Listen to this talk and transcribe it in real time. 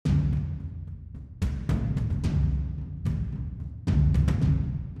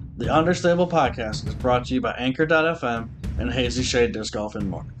The Understable Podcast is brought to you by Anchor.fm and Hazy Shade Disc Golf and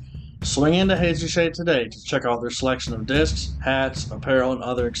more. Swing into Hazy Shade today to check out their selection of discs, hats, apparel, and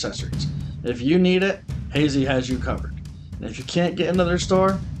other accessories. If you need it, Hazy has you covered. And if you can't get into their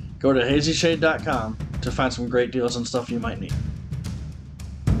store, go to hazyshade.com to find some great deals on stuff you might need.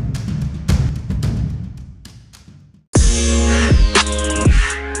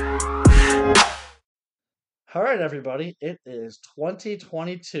 All right, everybody, it is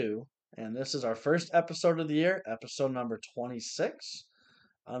 2022, and this is our first episode of the year, episode number 26.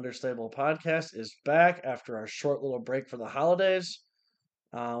 Understable Podcast is back after our short little break for the holidays.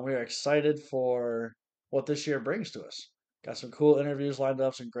 We are excited for what this year brings to us. Got some cool interviews lined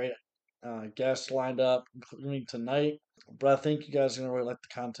up, some great guests lined up, including tonight. But I think you guys are going to really like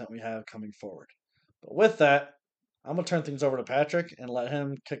the content we have coming forward. But with that, I'm going to turn things over to Patrick and let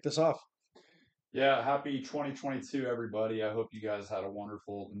him kick this off. Yeah, happy 2022, everybody. I hope you guys had a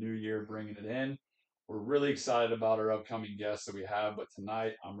wonderful new year bringing it in. We're really excited about our upcoming guests that we have, but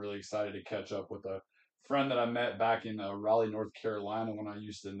tonight I'm really excited to catch up with a friend that I met back in Raleigh, North Carolina when I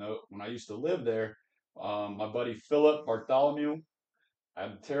used to live there. My buddy Philip Bartholomew.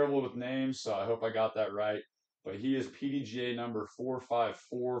 I'm terrible with names, so I hope I got that right. But he is PDGA number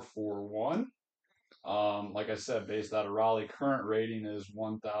 45441. Like I said, based out of Raleigh, current rating is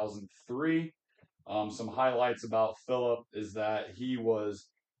 1003. Some highlights about Philip is that he was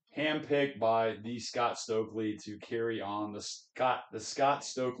handpicked by the Scott Stokely to carry on the Scott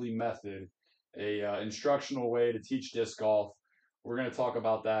Stokely method, a instructional way to teach disc golf. We're going to talk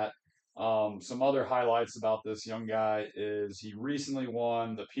about that. Some other highlights about this young guy is he recently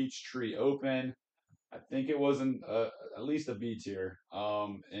won the Peachtree Open. I think it was at least a B tier,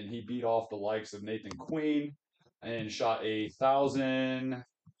 and he beat off the likes of Nathan Queen and shot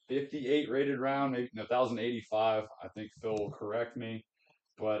 1,058 rated round, maybe 1,085. I think Phil will correct me,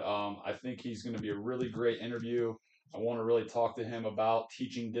 but I think he's going to be a really great interview. I want to really talk to him about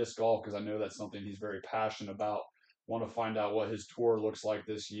teaching disc golf because I know that's something he's very passionate about. Want to find out what his tour looks like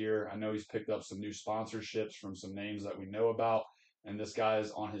this year. I know he's picked up some new sponsorships from some names that we know about. And this guy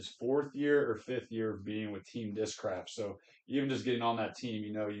is on his fourth year or fifth year of being with Team Discraft. So even just getting on that team,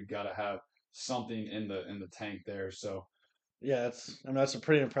 you've got to have something in the tank there. So Yeah, that's a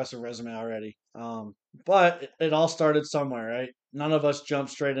pretty impressive resume already. But it all started somewhere, right? None of us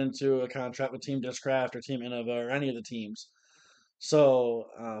jumped straight into a contract with Team Discraft or Team Innova or any of the teams. So,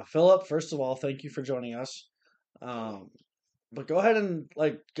 Philip, first of all, thank you for joining us. Um, but go ahead and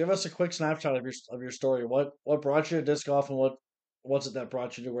give us a quick snapshot of your story. What brought you to disc golf, and what's it that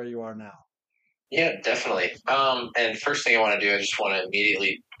brought you to where you are now? Yeah, definitely. And first thing I want to do, I just want to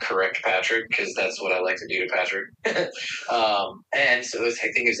immediately correct Patrick because that's what I like to do to Patrick. And so I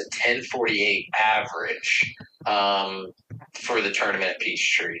think it was a 1048 average for the tournament at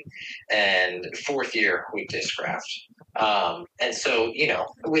Peachtree, and fourth year with Discraft. And so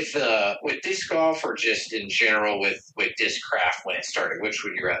with disc golf or just in general with Discraft when it started, which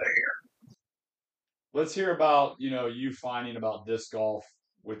would you rather hear? let's hear about you finding about disc golf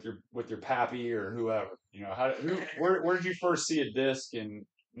with your pappy or whoever. Where did you first see a disc and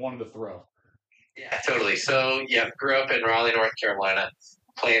wanted to throw? Yeah, totally. So, yeah, grew up in Raleigh, North Carolina,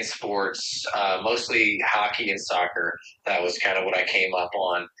 playing sports, mostly hockey and soccer. That was kind of what I came up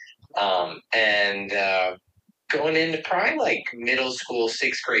on. And going into probably like middle school,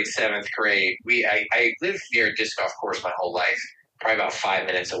 sixth grade, seventh grade, I lived near a disc golf course my whole life, probably about 5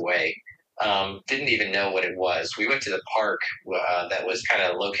 minutes away. Didn't even know what it was. We went to the park that was kind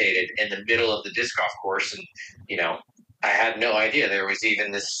of located in the middle of the disc golf course, and I had no idea there was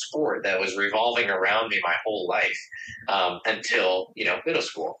even this sport that was revolving around me my whole life until middle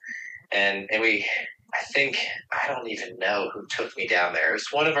school, and I don't even know who took me down there. It was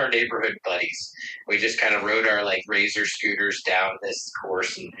one of our neighborhood buddies. We just kind of rode our razor scooters down this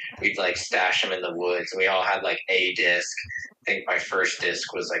course, and we'd stash them in the woods. And we all had a disc. I think my first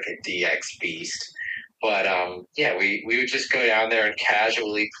disc was a DX Beast. But yeah, we would just go down there and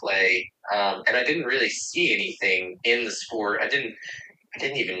casually play. And I didn't really see anything in the sport. I didn't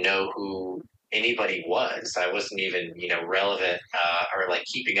even know who anybody was. I wasn't even, relevant or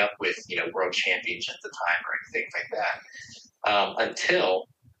keeping up with, world champions at the time or anything like that. Until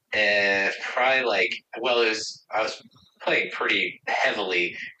probably I was playing pretty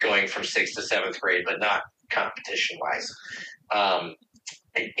heavily going from sixth to seventh grade, but not competition wise.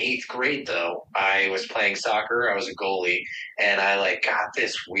 In eighth grade, though, I was playing soccer. I was a goalie, and I got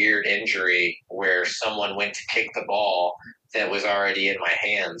this weird injury where someone went to kick the ball that was already in my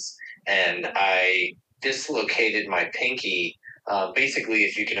hands, and I dislocated my pinky Basically,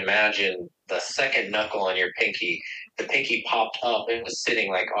 if you can imagine the second knuckle on your pinky, the pinky popped up and was sitting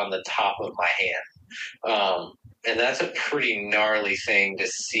like on the top of my hand. And that's a pretty gnarly thing to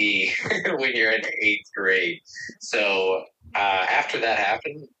see when you're in eighth grade. So after that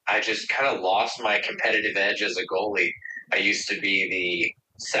happened, I just kind of lost my competitive edge as a goalie. I used to be the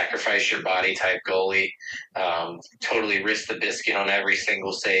sacrifice your body type goalie, totally risk the biscuit on every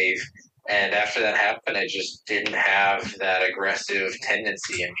single save. And after that happened, I just didn't have that aggressive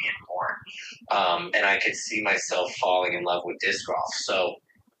tendency in me anymore. And I could see myself falling in love with disc golf. So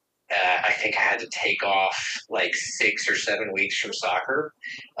I think I had to take off like 6 or 7 weeks from soccer.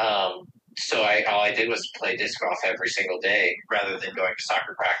 So all I did was play disc golf every single day rather than going to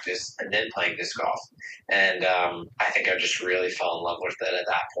soccer practice and then playing disc golf. And I think I just really fell in love with it at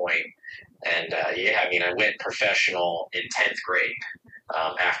that point. And I went professional in 10th grade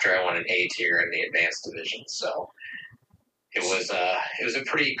after I won an A tier in the advanced division. So it was a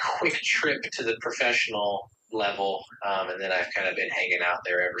pretty quick trip to the professional level, and then I've kind of been hanging out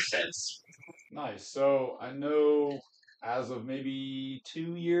there ever since. Nice. So I know as of maybe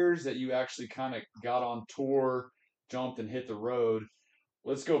 2 years that you actually kind of got on tour, jumped and hit the road.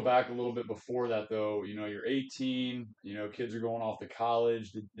 Let's go back a little bit before that, though. You're 18. Kids are going off to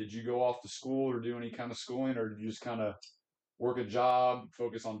college. Did you go off to school or do any kind of schooling, or did you just kind of work a job,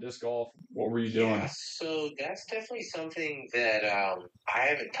 focus on disc golf? What were you doing? Yeah, so that's definitely something that I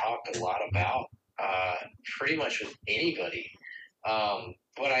haven't talked a lot about pretty much with anybody.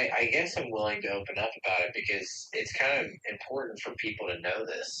 But I guess I'm willing to open up about it because it's kind of important for people to know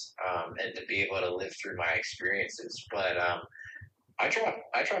this and to be able to live through my experiences. But I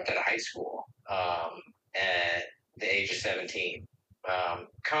dropped out of high school at the age of 17.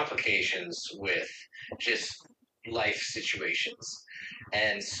 Complications with just life situations.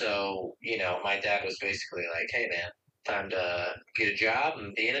 And so, my dad was basically like, hey, man, time to get a job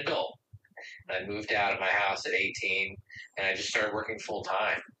and be an adult. And I moved out of my house at 18 and I just started working full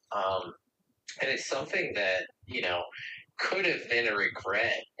time. And it's something that, could have been a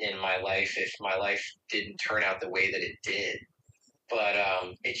regret in my life if my life didn't turn out the way that it did. But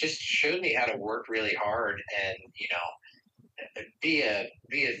it just showed me how to work really hard and, be a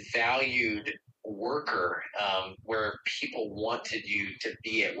valued worker where people wanted you to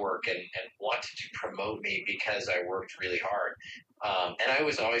be at work and wanted to promote me because I worked really hard. And I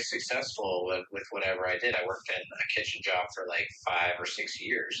was always successful with whatever I did. I worked in a kitchen job for like 5 or 6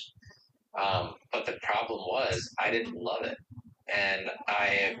 years. But the problem was I didn't love it. And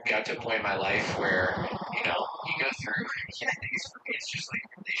I got to a point in my life where, you go through, I think for me, it's just like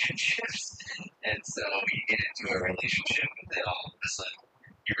relationships. And so you get into a relationship and then all of a sudden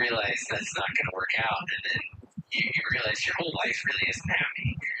you realize that's not going to work out. And then you realize your whole life really isn't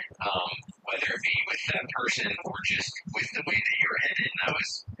happy, whether it be with that person or just with the way that you were headed. And I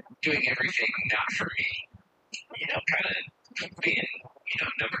was doing everything not for me, kind of being,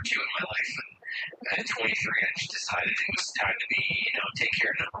 number two in my life. And at 23, I just decided it was time to be, take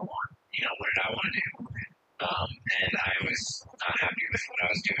care of number one. What did I want to do? And I was not happy with what I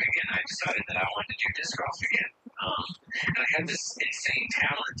was doing, and I decided that I wanted to do disc golf again. And I had this insane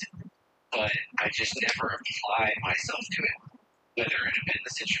talent, but I just never applied myself to it. Whether it had been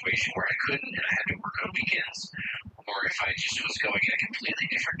the situation where I couldn't and I had to work on weekends, or if I just was going in a completely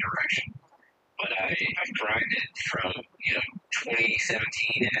different direction. But I grinded from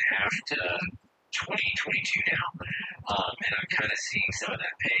 2017 and a half to 2022 now, and I'm kind of seeing some of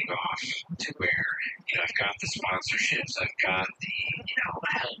that paying off to where I've got the sponsorships, I've got the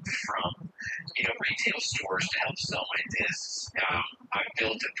help from retail stores to help sell my discs. I've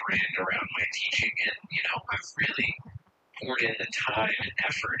built a brand around my teaching, and I've really poured in the time and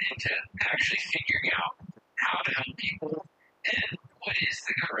effort into actually figuring out how to help people and what is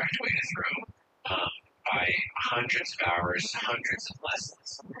the correct way to throw. By hundreds of hours, hundreds of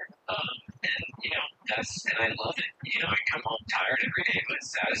lessons. And I love it. I come home tired every day, but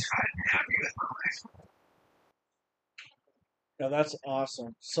satisfied and happy with my life. Yeah, that's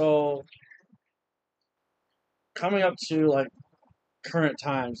awesome. So, coming up to like current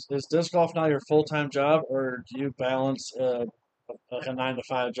times, is disc golf now your full time job, or do you balance like a 9 to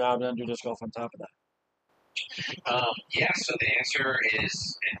 5 job and then do disc golf on top of that? So the answer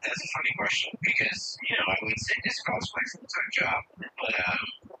is, that's a funny question because, I would say disc golf is my full-time job, but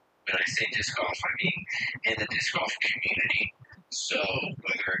when I say disc golf, I mean in the disc golf community. So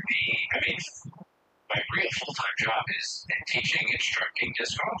whether it be, my real full-time job is teaching, instructing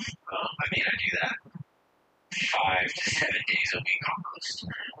disc golf. I do that 5 to 7 days a week almost.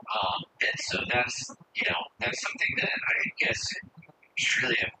 And so that's something that I guess is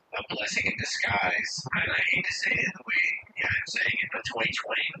really a blessing in disguise. And I hate to say it the way, yeah, I'm saying in 2020,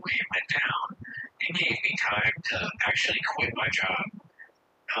 the way it went down, it gave me time to actually quit my job,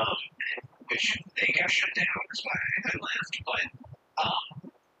 um, which they got shut down. That's why I left. But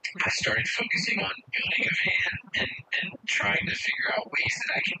I started focusing on building a van and trying to figure out ways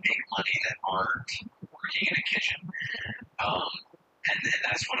that I can make money that aren't working in a kitchen. Um, and then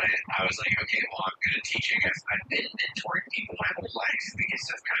that's when I was like, okay, well, I'm good at teaching. I've been mentoring people my whole life because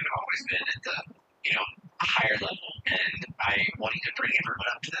I've kind of always been at the, higher level. And I wanted to bring everyone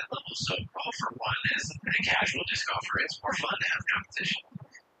up to that level. So, well, for one, as a casual disc golfer, it's more fun to have competition.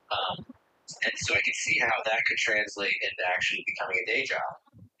 Um, and so I could see how that could translate into actually becoming a day job.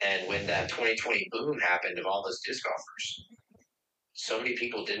 And when that 2020 boom happened of all those disc golfers, so many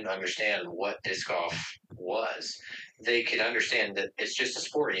people didn't understand what disc golf was. They could understand that it's just a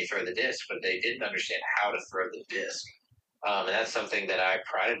sport and you throw the disc, but they didn't understand how to throw the disc. And that's something that I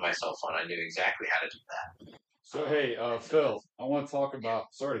prided myself on. I knew exactly how to do that. So, hey, Phil, I want to talk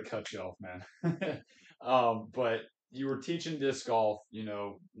about, sorry to cut you off, man. But you were teaching disc golf,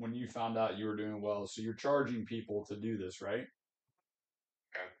 when you found out you were doing well. So you're charging people to do this, right?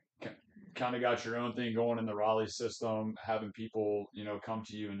 Kind of got your own thing going in the Raleigh system, having people, come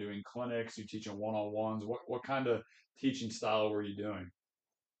to you and doing clinics. You teaching one-on-ones. What kind of teaching style were you doing?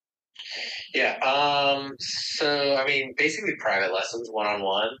 Yeah. So, I mean, basically private lessons,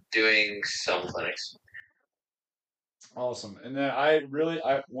 one-on-one, doing some clinics. Awesome. And then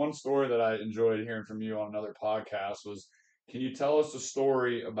one story that I enjoyed hearing from you on another podcast was, can you tell us a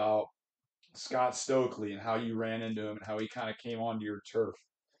story about Scott Stokely and how you ran into him and how he kind of came onto your turf?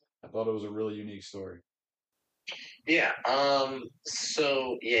 I thought it was a really unique story. Yeah.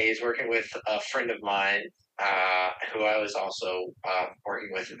 So yeah, he's working with a friend of mine, who I was also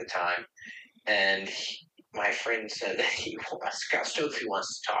working with at the time, and my friend said that Scott Stokely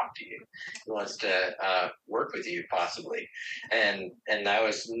wants to talk to you. He wants to work with you possibly, and I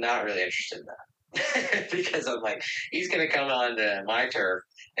was not really interested in that because I'm like, he's going to come on to my turf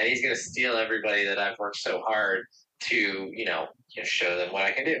and he's going to steal everybody that I've worked so hard to show them what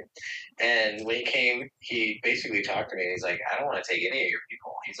I can do. And when he came, he basically talked to me and he's like, I don't want to take any of your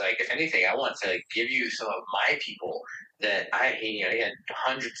people. He's like, if anything, I want to give you some of my people that he had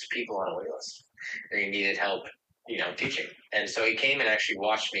hundreds of people on a wait list that he needed help, teaching. And so he came and actually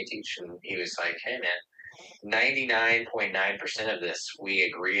watched me teach and he was like, hey man, 99.9% of this we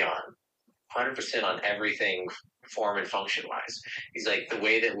agree on. 100% on everything form and function wise. He's like, the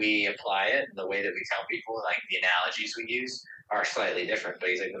way that we apply it and the way that we tell people, like the analogies we use are slightly different, but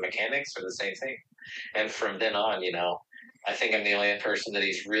he's like, the mechanics are the same thing. And from then on, I think I'm the only person that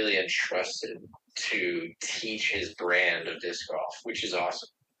he's really entrusted to teach his brand of disc golf, which is awesome.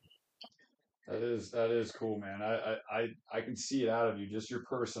 That is cool, man. I can see it out of you, just your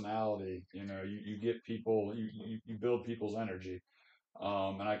personality. You get people, you build people's energy.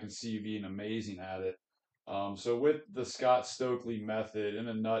 And I can see you being amazing at it. So with the Scott Stokely method, in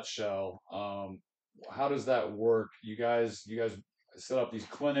a nutshell, how does that work? You guys set up these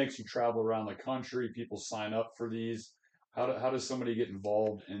clinics. You travel around the country. People sign up for these. How does somebody get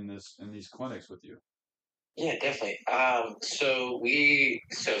involved in these clinics with you? Yeah, definitely. So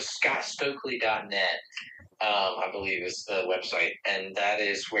scottstokely.net, I believe is the website, and that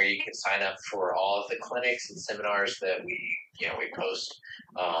is where you can sign up for all of the clinics and seminars that we post.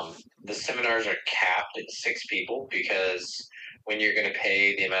 The seminars are capped at 6 people because when you're going to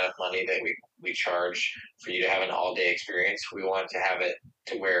pay the amount of money that we charge for you to have an all-day experience, we want to have it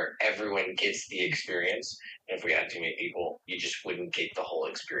to where everyone gets the experience. And if we had too many people, you just wouldn't get the whole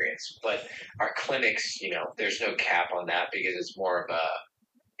experience. But our clinics, there's no cap on that because it's more of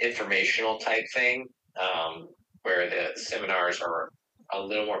a informational type thing, where the seminars are a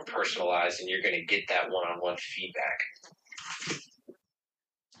little more personalized and you're going to get that one-on-one feedback.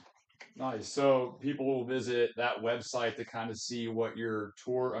 Nice. So people will visit that website to kind of see what your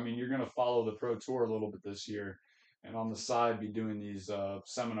tour. I mean, you're going to follow the pro tour a little bit this year, and on the side be doing these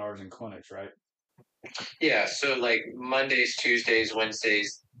seminars and clinics, right? Yeah, so like Mondays, Tuesdays,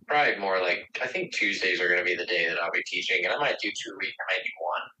 Wednesdays, probably more like I think Tuesdays are going to be the day that I'll be teaching, and I might do 2 a week, I might do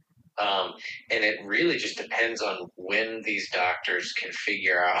one. And it really just depends on when these doctors can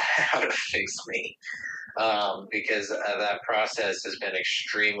figure out how to fix me, because that process has been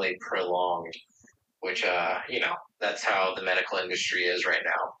extremely prolonged, which that's how the medical industry is right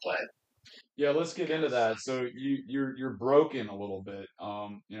now. But Yeah, let's get into that. So you're broken a little bit.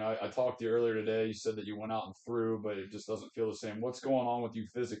 I talked to you earlier today. You said that you went out and threw, but it just doesn't feel the same. What's going on with you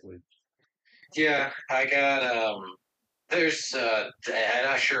physically? yeah, I got there's I'm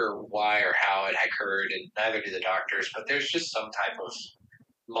not sure why or how it occurred, and neither do the doctors, but there's just some type of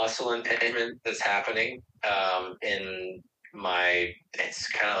muscle impingement that's happening in it's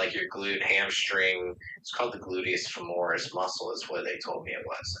kind of like your glute hamstring. It's called the gluteus femoris muscle is what they told me it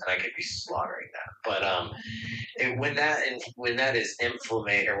was, and I could be slaughtering that. But when that is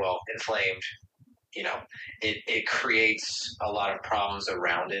inflamed, it creates a lot of problems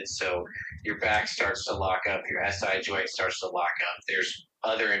around it. So your back starts to lock up, your SI joint starts to lock up. There's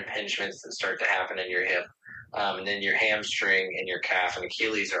other impingements that start to happen in your hip. And then your hamstring and your calf and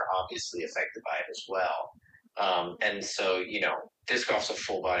Achilles are obviously affected by it as well. And so, disc golf's a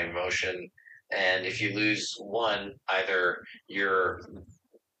full body motion. And if you lose one, either your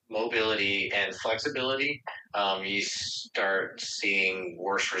mobility and flexibility, you start seeing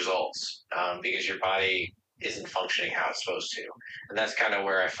worse results because your body isn't functioning how it's supposed to. And that's kind of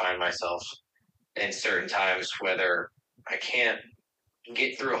where I find myself in certain times, whether I can't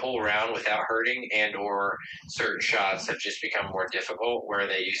get through a whole round without hurting, and or certain shots have just become more difficult where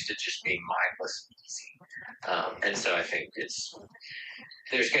they used to just be mindless and easy. And so I think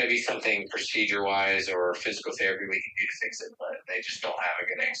there's going to be something procedure wise or physical therapy we can do to fix it, but they just don't have a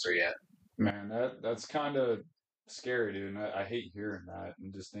good answer yet. Man, that's kind of scary, dude. And I hate hearing that.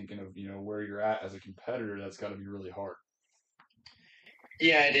 And just thinking of where you're at as a competitor, that's got to be really hard.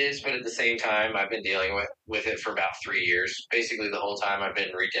 Yeah, it is, but at the same time, I've been dealing with it for about 3 years. Basically, the whole time I've been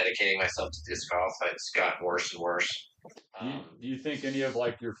rededicating myself to disc golf. It's gotten worse and worse. Do you think any of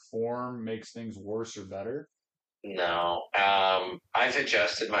like your form makes things worse or better? No, I've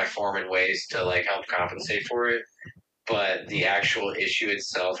adjusted my form in ways to like help compensate for it, but the actual issue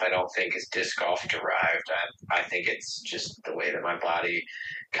itself, I don't think is disc golf derived. I think it's just the way that my body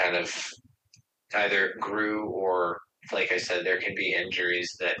kind of either grew or, like I said, there can be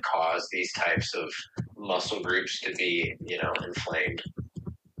injuries that cause these types of muscle groups to be, inflamed.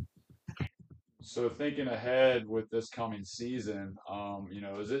 So thinking ahead with this coming season,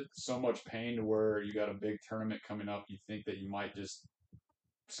 is it so much pain to where you got a big tournament coming up, you think that you might just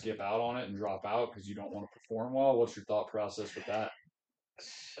skip out on it and drop out because you don't want to perform well? What's your thought process with that?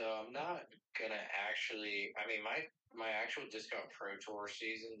 So I'm not gonna actually. I mean, my actual disc golf pro tour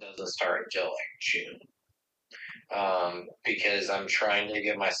season doesn't start until like June. Because I'm trying to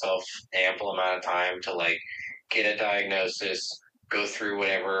give myself ample amount of time to like get a diagnosis, go through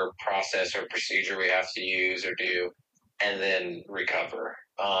whatever process or procedure we have to use or do, and then recover.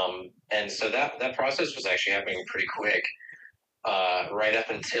 And so that process was actually happening pretty quick, right up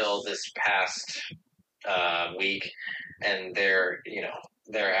until this past week, and they're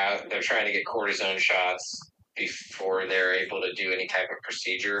trying to get cortisone shots before they're able to do any type of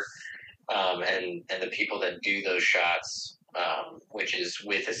procedure. And the people that do those shots, which is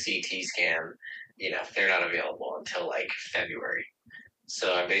with a CT scan, they're not available until like February.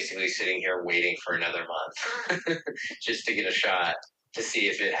 So I'm basically sitting here waiting for another month just to get a shot to see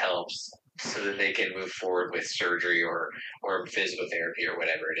if it helps, so that they can move forward with surgery or physical therapy or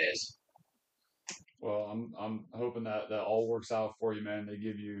whatever it is. Well, I'm hoping that all works out for you, man. They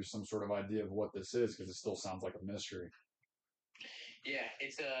give you some sort of idea of what this is because it still sounds like a mystery. Yeah,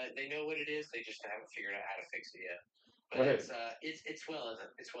 it's they know what it is. They just haven't figured out how to fix it yet. But Well, hey, it's well on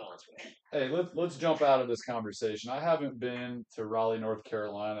its way. hey, let's jump out of this conversation. I haven't been to Raleigh, North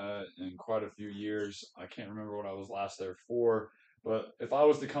Carolina in quite a few years. I can't remember what I was last there for. But if I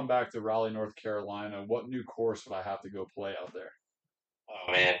was to come back to Raleigh, North Carolina, what new course would I have to go play out there?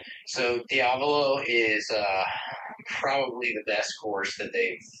 Oh man, so Diavolo is probably the best course that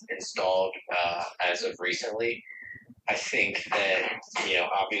they've installed as of recently. I think that,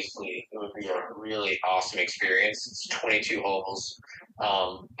 obviously it would be a really awesome experience. It's 22 holes.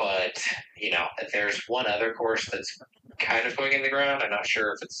 But, there's one other course that's kind of going in the ground. I'm not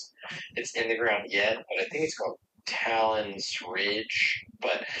sure if it's in the ground yet, but I think it's called Talon's Ridge.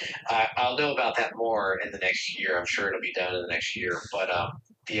 But I'll know about that more in the next year. I'm sure it'll be done in the next year. But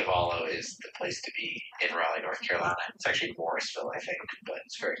Diavolo is the place to be in Raleigh, North Carolina. It's actually Morrisville, I think, but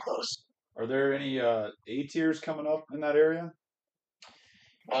it's very close. Are there any A tiers coming up in that area?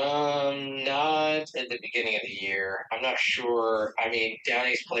 Not at the beginning of the year. I'm not sure. I mean,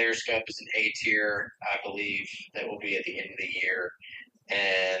 Downey's Players Cup is an A tier, I believe, that will be at the end of the year.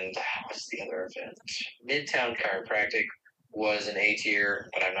 And what's the other event? Midtown Chiropractic was an A tier,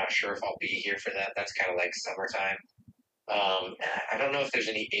 but I'm not sure if I'll be here for that. That's kind of like summertime. I don't know if there's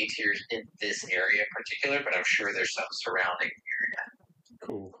any A tiers in this area in particular, but I'm sure there's some surrounding.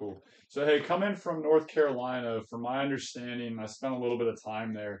 Cool, cool. So, hey, coming from North Carolina, from my understanding, I spent a little bit of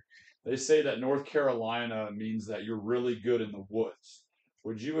time there. They say that North Carolina means that you're really good in the woods.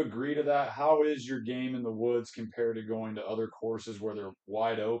 Would you agree to that? How is your game in the woods compared to going to other courses where they're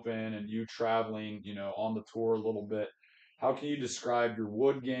wide open and you traveling, on the tour a little bit? How can you describe your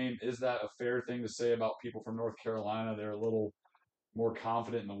wood game? Is that a fair thing to say about people from North Carolina? They're a little more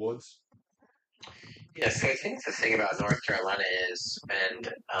confident in the woods. Yeah, so I think the thing about North Carolina is,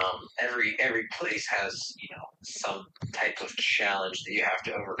 and every place has some type of challenge that you have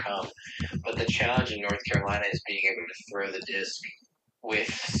to overcome. But the challenge in North Carolina is being able to throw the disc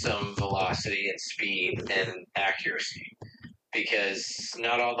with some velocity and speed and accuracy. Because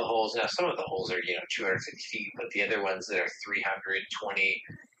not all the holes, now some of the holes are 250 feet, but the other ones that are 320,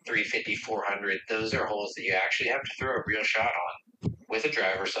 350, 400, those are holes that you actually have to throw a real shot on with a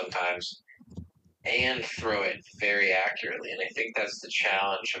driver sometimes and throw it very accurately. And I think that's the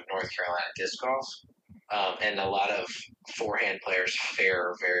challenge of North Carolina disc golf. And a lot of forehand players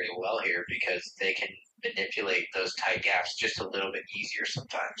fare very well here because they can manipulate those tight gaps just a little bit easier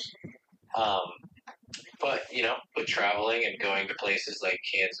sometimes. Um, but with traveling and going to places like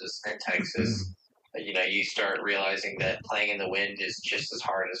Kansas and Texas, you start realizing that playing in the wind is just as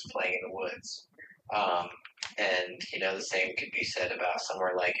hard as playing in the woods. Um, and the same could be said about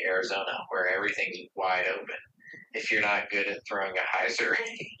somewhere like Arizona, where everything's wide open. If you're not good at throwing a hyzer,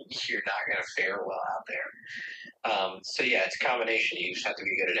 you're not going to fare well out there. So yeah, it's a combination. You just have to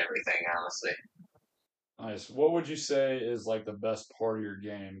be good at everything, honestly. Nice. What would you say is like the best part of your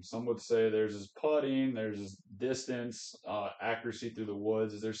game? Some would say there's his putting, there's his distance, accuracy through the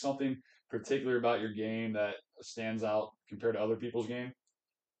woods. Is there something particular about your game that stands out compared to other people's game?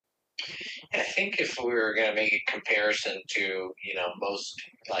 I think if we were going to make a comparison to most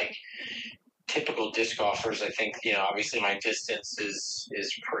like typical disc golfers, I think obviously my distance is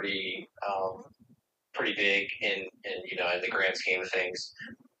pretty big in the grand scheme of things,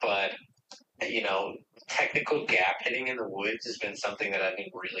 but you know technical gap hitting in the woods has been something that I've been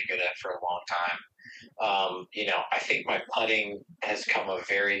really good at for a long time. I think my putting has come a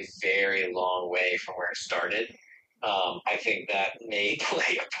very, very long way from where it started. I think that may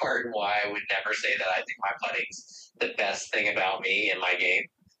play a part in why I would never say that I think my putting's the best thing about me and my game.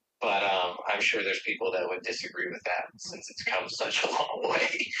 But I'm sure there's people that would disagree with that since it's come such a long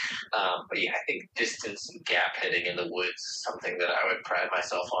way. But yeah, I think distance and gap hitting in the woods is something that I would pride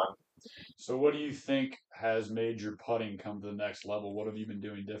myself on. So, what do you think has made your putting come to the next level? What have you been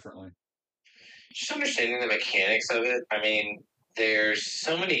doing differently? Just understanding the mechanics of it. I mean, there's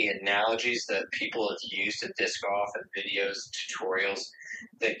so many analogies that people have used in disc golf and videos, tutorials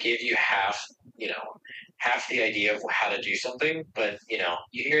that give you half the idea of how to do something. But you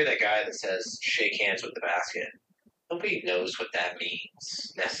hear that guy that says "shake hands with the basket." Nobody knows what that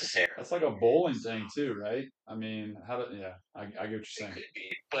means necessarily. That's like a bowling thing too, right? I mean, yeah, I get what you're It saying. could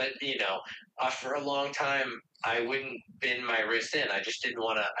be, but for a long time, I wouldn't bend my wrist in. I just didn't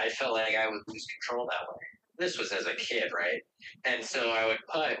want to. I felt like I would lose control that way. This was as a kid, right? And so I would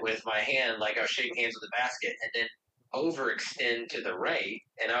putt with my hand like I was shaking hands with the basket, and then overextend to the right,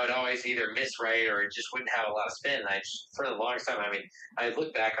 and I would always either miss right or it just wouldn't have a lot of spin. And I just, for the longest time, I mean, I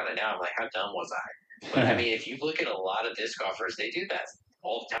look back on it now, I'm like, how dumb was I? But I mean, if you look at a lot of disc golfers, they do that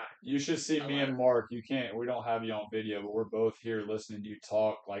all the time. You should see A me lot of and Mark. You can't, we don't have you on video, but we're both here listening to you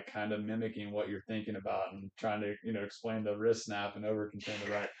talk, like kind of mimicking what you're thinking about and trying to, explain the wrist snap and over contend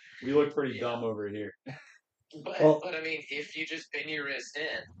the right. We look pretty yeah. dumb over here. But Well, but I mean, if you just bend your wrist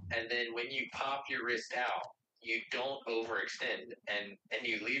in, and then when you pop your wrist out, you don't overextend, and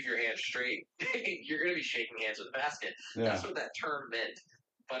you leave your hand straight, you're going to be shaking hands with the basket. Yeah. That's what that term meant.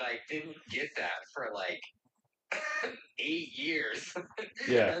 But I didn't get that for like 8 years,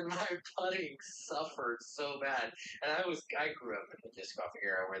 Yeah. and my putting suffered so bad. And I grew up in the disc golf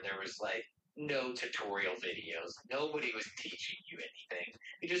era where there was like no tutorial videos. Nobody was teaching you anything.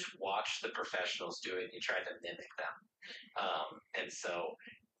 You just watched the professionals do it and you tried to mimic them. And so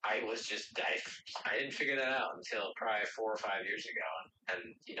I didn't figure that out until probably 4 or 5 years ago.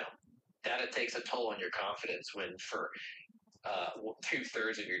 And that it takes a toll on your confidence when for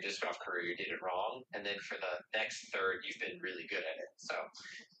 2/3 of your disc golf career you did it wrong, and then for the next third you've been really good at it. So,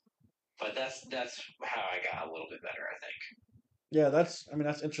 but that's how I got a little bit better, I think. yeah, I mean,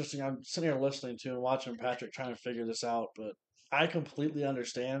 that's interesting. I'm sitting here listening to and watching Patrick trying to figure this out, but I completely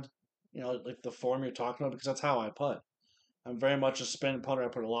understand, like the form you're talking about because that's how I putt. I'm very much a spin putter. I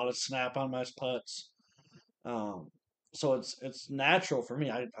put a lot of snap on my putts. Um, so it's natural for me.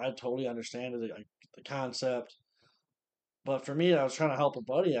 I totally understand it, the concept. But for me, I was trying to help a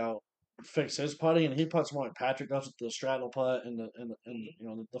buddy out fix his putting, and he puts more like Patrick does with the straddle putt and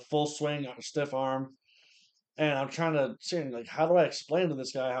the full swing on a stiff arm. And I'm trying to see like how do I explain to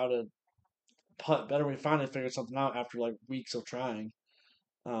this guy how to putt better? We finally figured something out after like weeks of trying.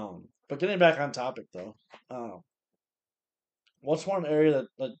 But getting back on topic though, um, what's one area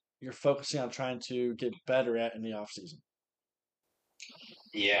that you're focusing on trying to get better at in the off season?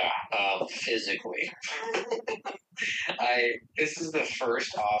 Yeah, physically. This is the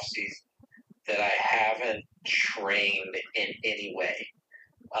first off season that I haven't trained in any way.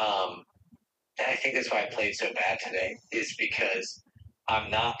 Um, and I think that's why I played so bad today, is because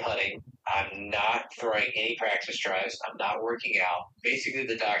I'm not putting, I'm not throwing any practice drives, I'm not working out. Basically,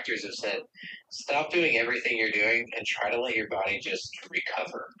 the doctors have said, stop doing everything you're doing and try to let your body just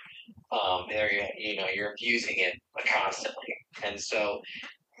recover. You're abusing it constantly. And so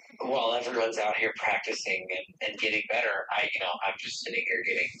while everyone's out here practicing and getting better, I'm just sitting here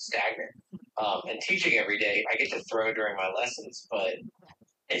getting stagnant. And teaching every day, I get to throw during my lessons, but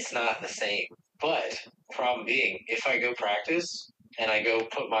it's not the same. But problem being, if I go practice and I go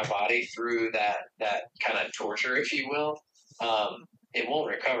put my body through that kind of torture, if you will, it won't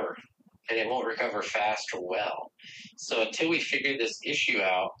recover, and it won't recover fast or well. So until we figure this issue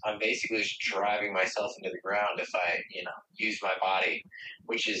out, I'm basically just driving myself into the ground if I, use my body,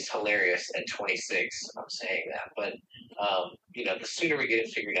 which is hilarious at 26. I'm saying that, but the sooner we get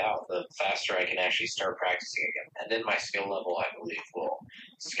it figured out, the faster I can actually start practicing again, and then my skill level, I believe, will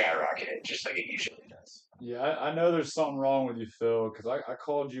skyrocket it just like it usually does. Yeah, I know there's something wrong with you, Phil, because I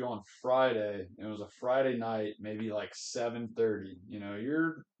called you on Friday, and it was a Friday night, maybe like 7:30.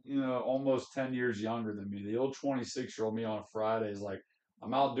 You're almost 10 years younger than me. The old 26-year-old me on a Friday is like,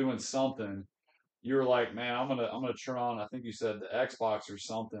 I'm out doing something. You were like, man, I'm gonna turn on. I think you said the Xbox or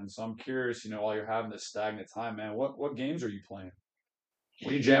something. So I'm curious, while you're having this stagnant time, man, what games are you playing?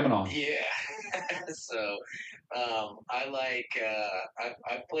 What are you jamming on? Yeah. So I like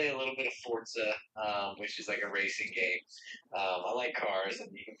I play a little bit of Forza, which is like a racing game. I like cars, and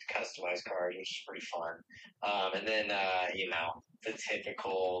you can customize cars, which is pretty fun. And then the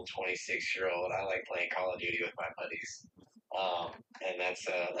typical 26-year-old, I like playing Call of Duty with my buddies.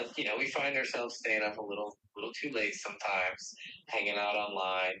 And we find ourselves staying up a little too late sometimes, hanging out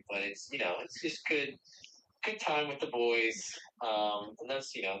online. But it's just good time with the boys. And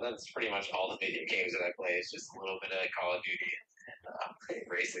that's pretty much all the video games that I play. It's just a little bit of Call of Duty and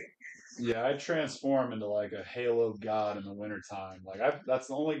racing. Yeah, I transform into like a Halo god in the wintertime. That's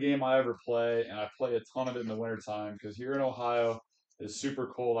the only game I ever play, and I play a ton of it in the wintertime because here in Ohio it's super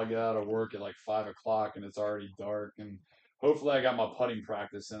cold. I get out of work at like 5 o'clock and it's already dark, and hopefully I got my putting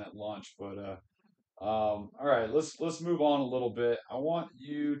practice in at lunch. But all right, let's move on a little bit. I want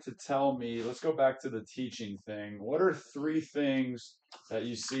you to tell me. Let's go back to the teaching thing. What are three things that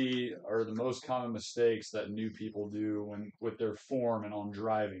you see are the most common mistakes that new people do when with their form and on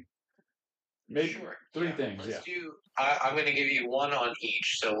driving? Maybe Sure. three Yeah. things, Let's yeah. do. I'm going to give you one on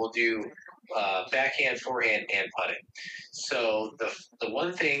each. So we'll do backhand, forehand, and putting. So the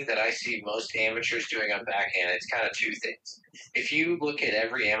one thing that I see most amateurs doing on backhand, it's kind of two things. If you look at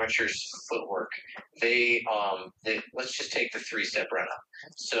every amateur's footwork, they let's just take the 3-step run up.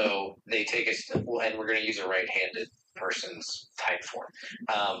 So they take a step, and we're going to use a right-handed person's type form.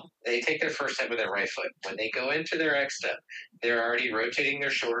 They take their first step with their right foot. When they go into their X step, they're already rotating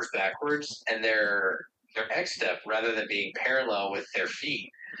their shoulders backwards, and their X step, rather than being parallel with their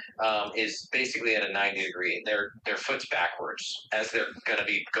feet, is basically at a 90 degree. Their foot's backwards as they're going to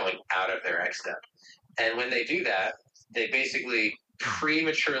be going out of their X step. And when they do that, they basically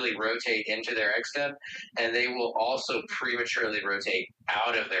prematurely rotate into their X step, and they will also prematurely rotate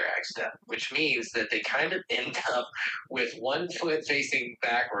out of their X step, which means that they kind of end up with one foot facing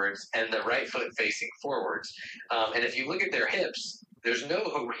backwards and the right foot facing forwards. And if you look at their hips, there's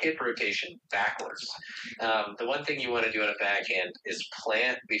no hip rotation backwards. The one thing you want to do on a backhand is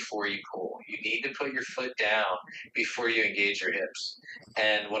plant before you pull. You need to put your foot down before you engage your hips.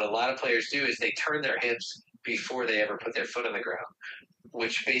 And what a lot of players do is they turn their hips before they ever put their foot on the ground,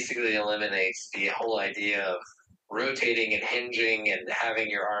 which basically eliminates the whole idea of rotating and hinging and having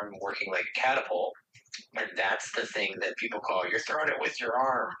your arm working like a catapult. And that's the thing that people call you're throwing it with your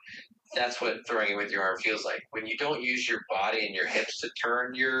arm. That's what throwing it with your arm feels like. When you don't use your body and your hips to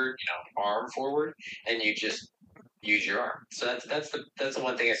turn your arm forward, and you just use your arm. So that's the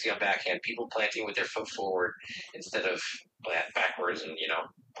one thing I see on backhand. People planting with their foot forward instead of backwards, and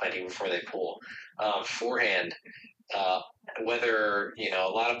planting before they pull. Forehand, whether a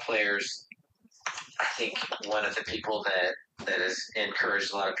lot of players. I think one of the people that has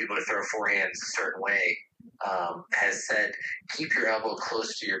encouraged a lot of people to throw forehands a certain way has said, keep your elbow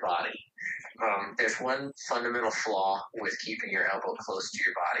close to your body. There's one fundamental flaw with keeping your elbow close to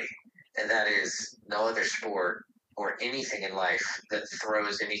your body, and that is no other sport or anything in life that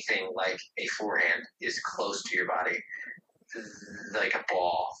throws anything like a forehand is close to your body. Like a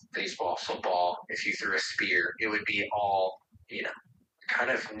ball, baseball, football, if you threw a spear, it would be all, kind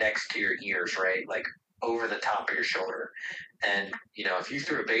of next to your ears, right? Like over the top of your shoulder. And, if you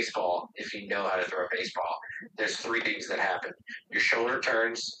threw a baseball, if you know how to throw a baseball, there's three things that happen. Your shoulder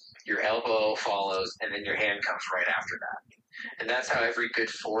turns, your elbow follows, and then your hand comes right after that. And that's how every good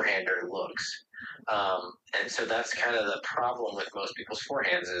forehander looks. And so that's kind of the problem with most people's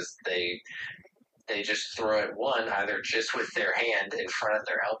forehands is they just throw it either just with their hand in front of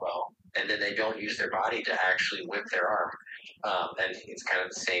their elbow, and then they don't use their body to actually whip their arm. And it's kind of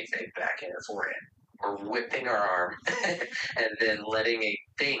the same thing back in the forehand. We're whipping our arm and then letting a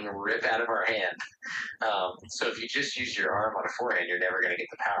thing rip out of our hand. So if you just use your arm on a forehand, you're never going to get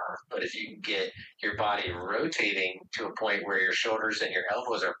the power. But if you can get your body rotating to a point where your shoulders and your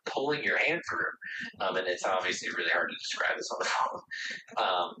elbows are pulling your hand through, and it's obviously really hard to describe this on the phone,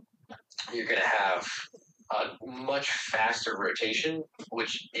 you're going to have a much faster rotation,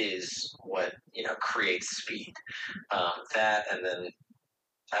 which is what creates speed. That, and then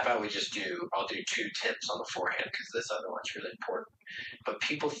how about I'll do two tips on the forehand because this other one's really important. But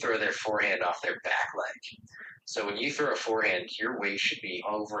people throw their forehand off their back leg. So when you throw a forehand, your weight should be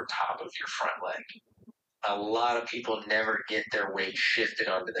over top of your front leg. A lot of people never get their weight shifted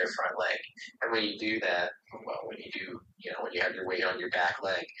onto their front leg. And when you do that, when you have your weight on your back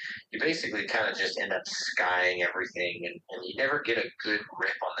leg, you basically kind of just end up skying everything and you never get a good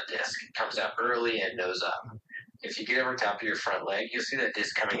grip on the disc. It comes out early and nose up. If you get over top of your front leg, you'll see that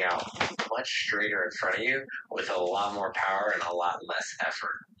disc coming out much straighter in front of you with a lot more power and a lot less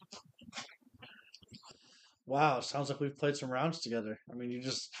effort. Wow, sounds like we've played some rounds together. I mean, you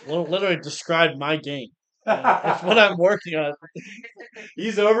just literally described my game. It's what I'm working on.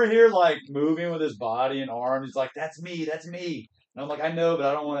 He's over here like moving with his body and arms. He's like, "That's me, that's me." And I'm like, "I know, but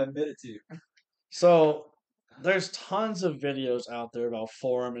I don't want to admit it to you." So there's tons of videos out there about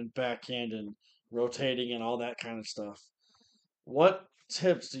forehand and backhand and rotating and all that kind of stuff. What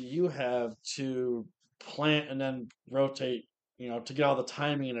tips do you have to plant and then rotate, to get all the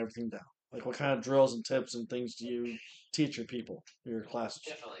timing and everything down? Like what kind of drills and tips and things do you teach your people, your classes?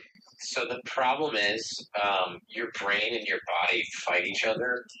 Definitely. So the problem is your brain and your body fight each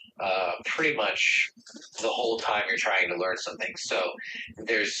other pretty much the whole time you're trying to learn something. So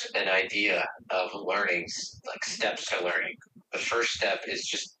there's an idea of learning, like steps to learning. The first step is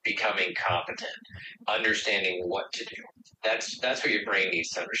just becoming competent, understanding what to do. That's what your brain needs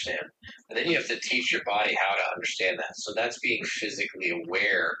to understand. And then you have to teach your body how to understand that. So that's being physically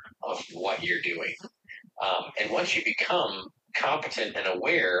aware of what you're doing. And once you become competent and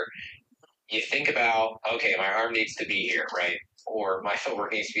aware, you think about, okay, my arm needs to be here, right? Or my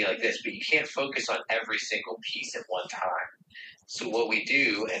footwork needs to be like this, but you can't focus on every single piece at one time. So what we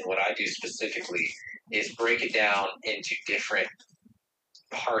do, and what I do specifically, is break it down into different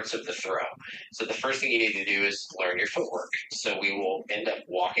parts of the throw. So the first thing you need to do is learn your footwork. So we will end up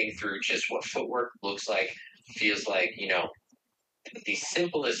walking through just what footwork looks like, feels like, the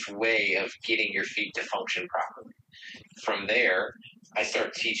simplest way of getting your feet to function properly. From there, I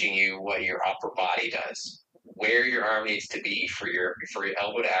start teaching you what your upper body does, where your arm needs to be for your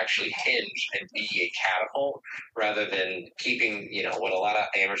elbow to actually hinge and be a catapult, rather than keeping, what a lot of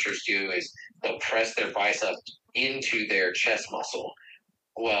amateurs do is they'll press their bicep into their chest muscle.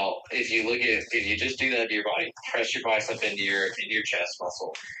 Well, if you just do that to your body, press your bicep into your chest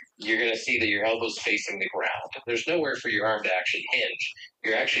muscle, you're going to see that your elbow's facing the ground. There's nowhere for your arm to actually hinge.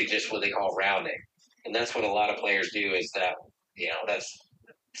 You're actually just what they call rounding. And that's what a lot of players do is that, that's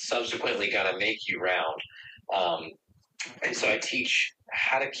subsequently going to make you round. And so I teach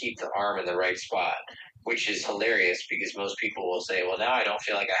how to keep the arm in the right spot, which is hilarious because most people will say, well, now I don't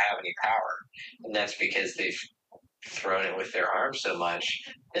feel like I have any power. And that's because they've thrown it with their arms so much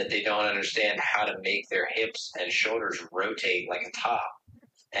that they don't understand how to make their hips and shoulders rotate like a top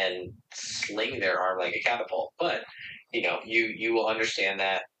and sling their arm like a catapult. But you will understand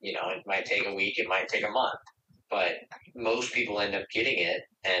that it might take a week, it might take a month, but most people end up getting it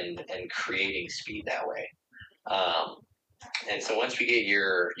and creating speed that way. And so once we get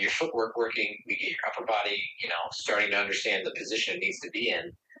your footwork working, we get your upper body starting to understand the position it needs to be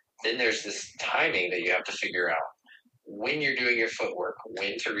in. Then there's this timing that you have to figure out when you're doing your footwork,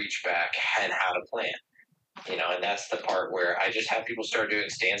 when to reach back, and how to plant. And that's the part where I just have people start doing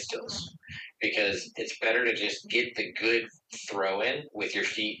standstills because it's better to just get the good throw in with your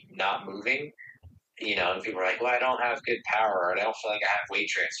feet not moving. And people are like, well, I don't have good power, or I don't feel like I have weight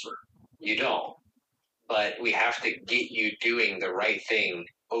transfer. You don't. But we have to get you doing the right thing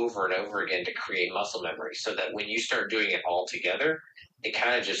over and over again to create muscle memory so that when you start doing it all together, it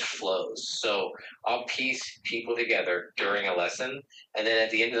kind of just flows. So I'll piece people together during a lesson, and then at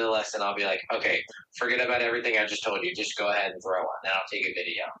the end of the lesson, I'll be like, okay, forget about everything I just told you. Just go ahead and throw on, and I'll take a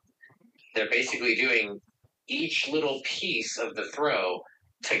video. they're basically doing each little piece of the throw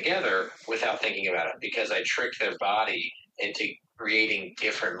together without thinking about it because I tricked their body into creating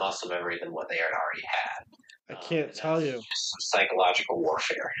different muscle memory than what they had already had. I can't tell you. Just psychological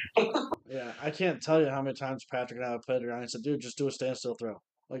warfare. Yeah, I can't tell you how many times Patrick and I have played around. He said, "Dude, just do a standstill throw."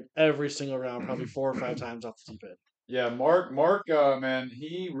 Like every single round, probably 4 or 5 times off the tee. Yeah, Mark, man,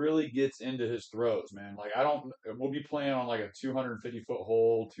 he really gets into his throws, man. Like I don't, we'll be playing on like a 250-foot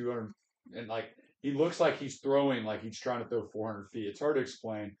hole, 200, and like he looks like he's throwing like he's trying to throw 400 feet. It's hard to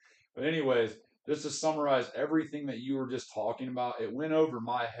explain, but anyways, just to summarize everything that you were just talking about, it went over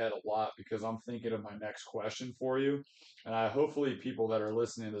my head a lot because I'm thinking of my next question for you, and I hopefully people that are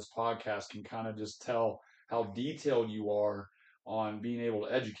listening to this podcast can kind of just tell how detailed you are on being able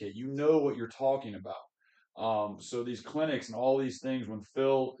to educate. You know what you're talking about. So these clinics and all these things, when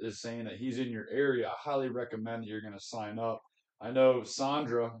Phil is saying that he's in your area, I highly recommend that you're going to sign up. I know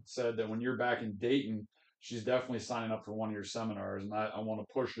Sandra said that when you're back in Dayton, she's definitely signing up for one of your seminars, and I want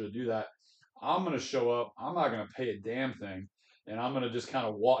to push her to do that. I'm going to show up. I'm not going to pay a damn thing, and I'm going to just kind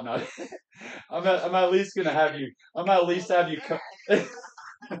of walk. Now, I'm at least going to have you. I'm at least have you come. Hey,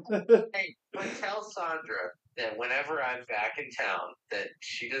 but tell Sandra that whenever I'm back in town, that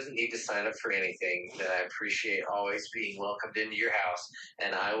she doesn't need to sign up for anything, that I appreciate always being welcomed into your house,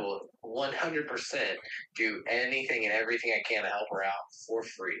 and I will 100% do anything and everything I can to help her out for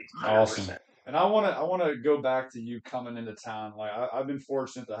free. 100%. Awesome. And I want to go back to you coming into town. Like I've been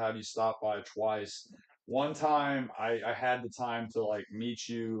fortunate to have you stop by twice. One time I had the time to like meet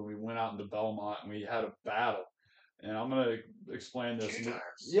you. We went out into Belmont and we had a battle. And I'm gonna explain this. Two times.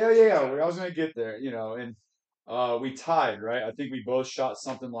 Yeah. I was gonna get there, and we tied, right? I think we both shot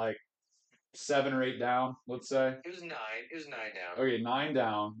something like 7 or 8 down, let's say. It was 9. It was 9 down. Okay, 9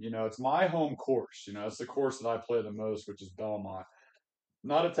 down. It's my home course. It's the course that I play the most, which is Belmont.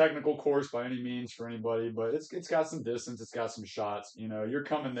 Not a technical course by any means for anybody, but it's got some distance, it's got some shots. You're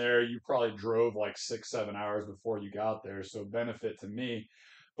coming there, you probably drove like 6, 7 hours before you got there, so benefit to me.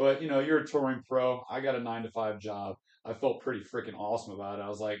 But you're a touring pro. I got a 9 to 5 job. I felt pretty freaking awesome about it. I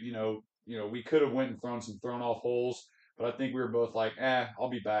was like, we could have went and thrown off holes, but I think we were both like, I'll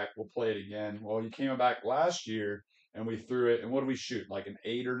be back. We'll play it again. Well, you came back last year and we threw it, and what did we shoot? Like an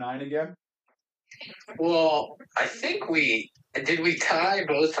 8 or 9 again? Well, I think did we tie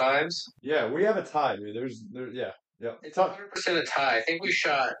both times? Yeah, we have a tie, dude. Yeah. It's 100% a tie. I think we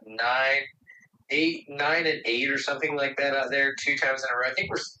shot 9, and 8 or something like that out there 2 times in a row.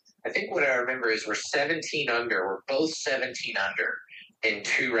 I think what I remember is we're 17 under. We're both 17 under in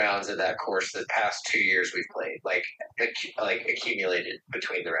 2 rounds of that course. The past 2 years we've played, like accumulated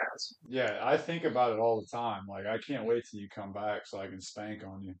between the rounds. Yeah, I think about it all the time. Like I can't wait till you come back so I can spank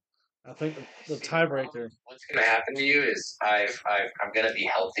on you. I think the tiebreaker. What's going to happen to you is I'm going to be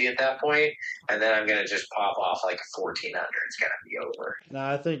healthy at that point, and then I'm going to just pop off like 14 under. It's going to be over. No,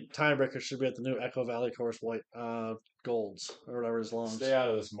 I think tiebreaker should be at the new Echo Valley course, white golds or whatever his long. Stay out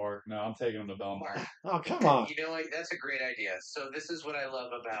of this, Mark. No, I'm taking him to Belmont. Oh, come on. You know what? That's a great idea. So this is what I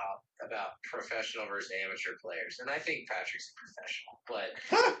love about professional versus amateur players, and I think Patrick's a professional.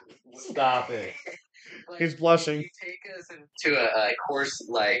 But stop it. He's blushing. If you take us into a course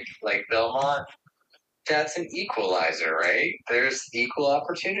like Belmont, that's an equalizer, right? There's equal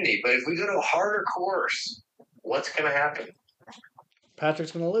opportunity. But if we go to a harder course, what's going to happen?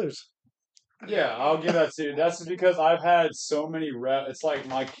 Patrick's going to lose. Yeah, I'll give that to you. That's because I've had so many reps. It's like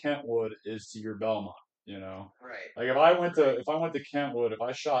my Kentwood is to your Belmont, Right. Like if I went to Kentwood, if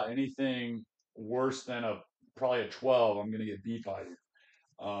I shot anything worse than probably a 12, I'm gonna get beat by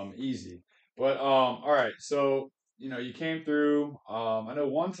you. Easy. But all right, so you came through. I know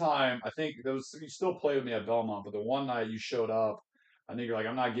one time I think you still played with me at Belmont, but the one night you showed up, I think you're like,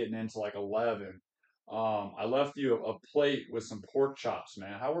 I'm not getting into like 11. I left you a plate with some pork chops,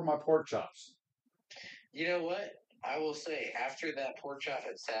 man. How were my pork chops? You know what? I will say, after that pork chop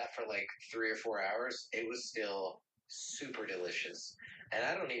had sat for like 3 or 4 hours, it was still super delicious. And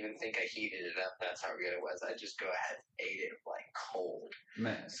I don't even think I heated it up. That's how good it was. I just go ahead and ate it like cold.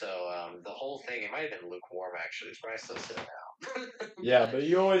 Man. So the whole thing, it might have been lukewarm actually. It's probably still sitting out. Yeah, but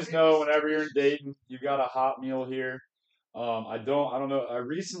you always know whenever you're in Dayton, you got a hot meal here. I don't know. I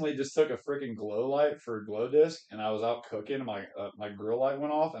recently just took a freaking glow light for a glow disc, and I was out cooking, and my grill light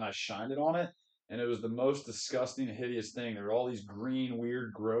went off, and I shined it on it, and it was the most disgusting, hideous thing. There were all these green,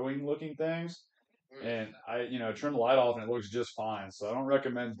 weird, growing looking things, and I, turned the light off, and it looks just fine. So I don't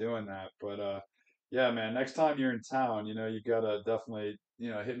recommend doing that. But yeah, man, next time you're in town, you gotta definitely,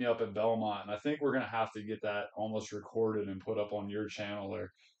 hit me up at Belmont, and I think we're gonna have to get that almost recorded and put up on your channel,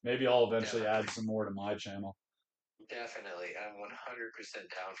 or maybe I'll eventually add some more to my channel. Definitely. I'm 100%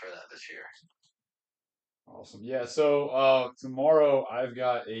 down for that this year. Awesome. Yeah, so tomorrow I've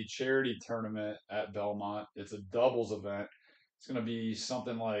got a charity tournament at Belmont. It's a doubles event. It's going to be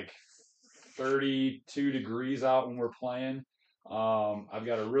something like 32 degrees out when we're playing. I've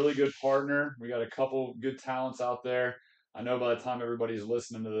got a really good partner. We got a couple good talents out there. I know by the time everybody's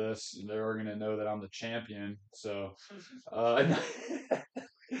listening to this, they're going to know that I'm the champion. So, uh,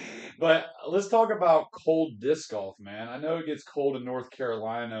 but let's talk about cold disc golf, man. I know it gets cold in North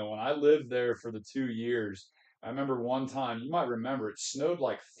Carolina. When I lived there for the 2 years, I remember one time, you might remember, it snowed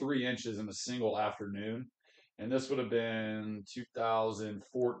like 3 inches in a single afternoon. And this would have been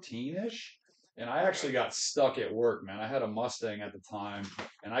 2014 ish. And I actually got stuck at work, man. I had a Mustang at the time,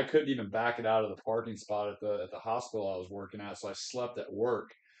 and I couldn't even back it out of the parking spot at the hospital I was working at. So I slept at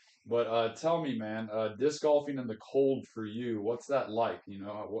work. But tell me, man, disc golfing in the cold for you, what's that like?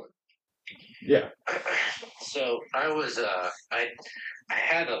 What? Yeah. So I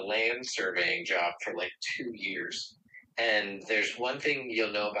had a land surveying job for like 2 years. And there's one thing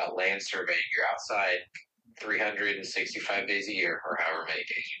you'll know about land surveying. You're outside 365 days a year, or however many days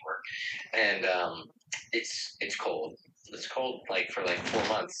you work, and it's cold. It's cold like for like 4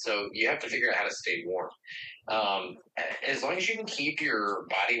 months, so you have to figure out how to stay warm. Um, as long as you can keep your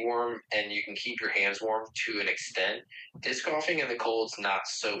body warm and you can keep your hands warm to an extent, disc golfing in the cold's not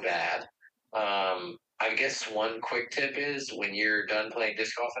so bad. I guess one quick tip is when you're done playing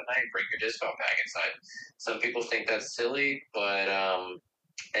disc golf at night, bring your disc golf bag inside. Some people think that's silly, but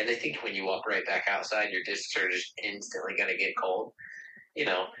and I think when you walk right back outside, your discs are just instantly going to get cold. You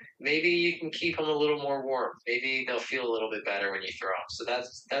know, maybe you can keep them a little more warm. Maybe they'll feel a little bit better when you throw them. So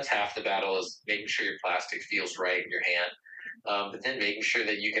that's half the battle is making sure your plastic feels right in your hand, but then making sure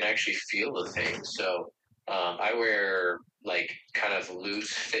that you can actually feel the thing. So I wear like kind of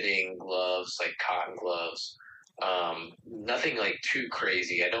loose fitting gloves, like cotton gloves. Nothing like too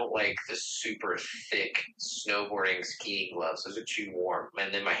crazy. I don't like the super thick snowboarding skiing gloves. Those are too warm,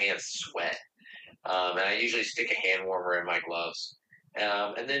 and then my hands sweat. And I usually stick a hand warmer in my gloves.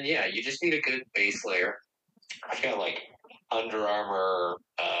 And then yeah, you just need a good base layer. I've got like Under Armour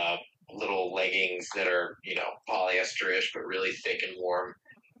little leggings that are polyester-ish but really thick and warm.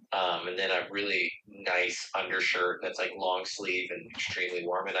 And then a really nice undershirt that's like long sleeve and extremely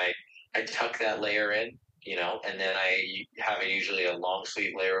warm. And I tuck that layer in, and then I have usually a long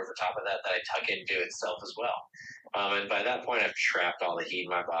sleeve layer over top of that that I tuck into itself as well. And by that point, I've trapped all the heat in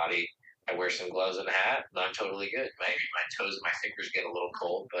my body. I wear some gloves and a hat, and I'm totally good. Maybe my toes and my fingers get a little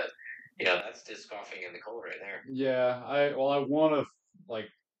cold, but that's disc golfing in the cold right there. Yeah, I want to like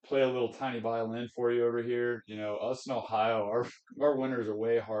play a little tiny violin for you over here. Us in Ohio, our winters are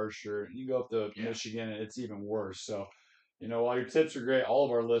way harsher. You go up to Yeah. Michigan and it's even worse. So, while your tips are great, all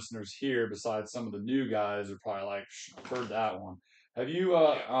of our listeners here, besides some of the new guys, are probably like, I've heard that one. Have you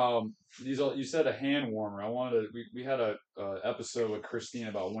Yeah. you said a hand warmer. I wanted to we had a episode with Christine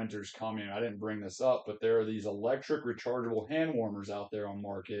about winters coming. I didn't bring this up, but there are these electric rechargeable hand warmers out there on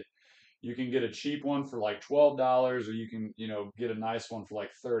market. You can get a cheap one for like $12, or you can, get a nice one for like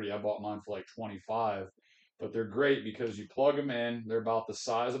 30. I bought mine for like 25. But they're great because you plug them in, they're about the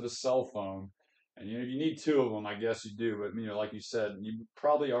size of a cell phone. And if you need two of them, I guess you do. But like you said, you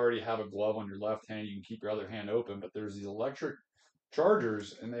probably already have a glove on your left hand. You can keep your other hand open. But there's these electric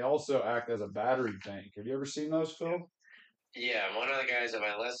chargers, and they also act as a battery bank. Have you ever seen those, Phil? Yeah, one of the guys at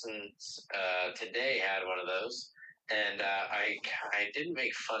my lessons today had one of those, and I didn't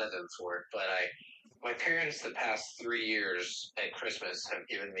make fun of him for it, but my parents the past 3 years at Christmas have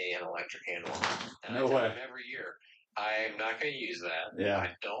given me an electric hand warmer, and I No tell them way. every year I'm not going to use that. Yeah.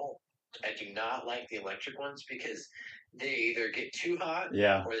 I do not like the electric ones because they either get too hot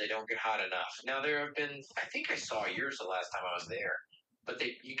Yeah. or they don't get hot enough. Now there have been, I think I saw yours the last time I was there, but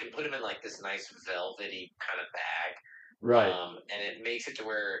you can put them in like this nice velvety kind of bag, Right. and it makes it to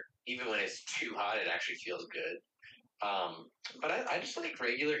where even when it's too hot, it actually feels good. But I just like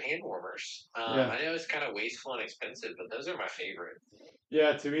regular hand warmers. Yeah. I know it's kind of wasteful and expensive, but those are my favorite.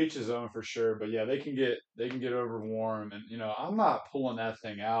 Yeah, to each his own for sure. But yeah, they can get over warm, and I'm not pulling that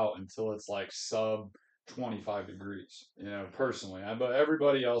thing out until it's like sub 25 degrees. Personally, but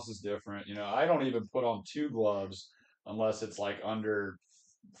everybody else is different. I don't even put on two gloves unless it's like under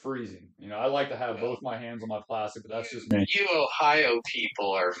freezing. I like to have Well, both my hands on my plastic, but that's you just me. you Ohio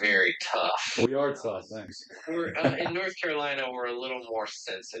people are very tough. We are tough, thanks. We're in North Carolina. We're a little more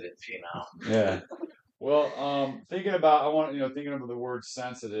sensitive, you know. Yeah. Well, thinking about, I want, thinking of the word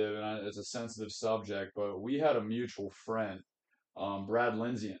sensitive, and it's a sensitive subject, but we had a mutual friend, Brad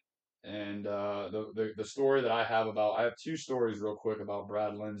Lindsay, and the story that I have two stories real quick about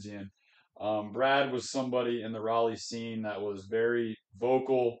Brad Lindsay. Brad was somebody in the Raleigh scene that was very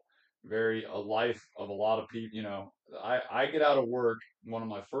vocal, very a life of a lot of people. I get out of work, one of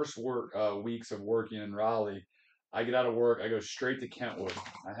my first work weeks of working in Raleigh. I get out of work, I go straight to Kentwood.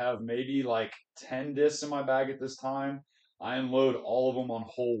 I have maybe like 10 discs in my bag at this time. I unload all of them on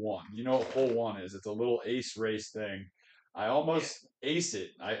hole one. You know what hole one is? It's a little ace race thing. I Yeah. almost ace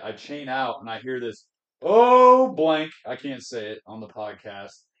it. I chain out and I hear this, oh, blank. I can't say it on the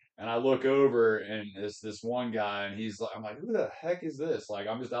podcast. And I look over and it's this one guy, and he's like, I'm like, who the heck is this? Like,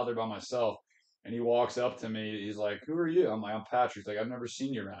 I'm just out there by myself. And he walks up to me. He's like, who are you? I'm like, I'm Patrick. He's like, I've never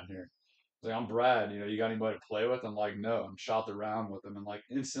seen you around here. He's like, I'm Brad. You got anybody to play with? I'm like, no. And shot around with him and like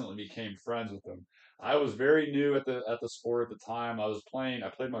instantly became friends with him. I was very new at the sport at the time. I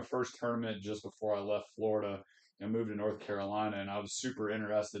played my first tournament just before I left Florida and moved to North Carolina, and I was super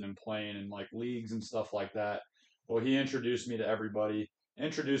interested in playing in like leagues and stuff like that. Well, he introduced me to everybody,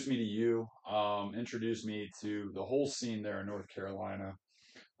 introduced me to you, introduced me to the whole scene there in North Carolina.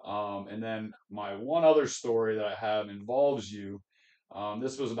 And then my one other story that I have involves you.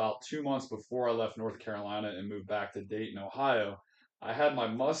 This was about 2 months before I left North Carolina and moved back to Dayton, Ohio. I had my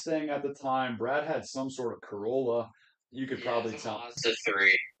Mustang at the time. Brad had some sort of Corolla. You could Yeah, probably it's a tell Mazda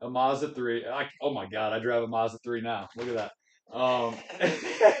 3. a Mazda 3. Oh my God, I drive a Mazda 3 now. Look at that.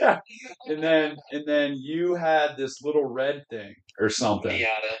 And then you had this little red thing or something.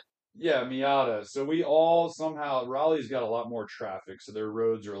 Miata. Yeah, Miata. So we all somehow Raleigh's got a lot more traffic, so their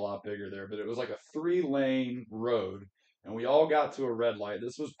roads are a lot bigger there. But it was like a 3-lane road, and we all got to a red light.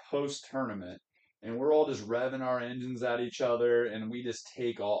 This was post tournament, and we're all just revving our engines at each other, and we just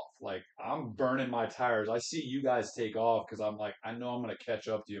take off. Like I'm burning my tires. I see you guys take off because I'm like, I know I'm gonna catch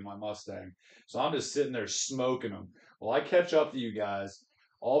up to you in my Mustang. So I'm just sitting there smoking them. Well, I catch up to you guys.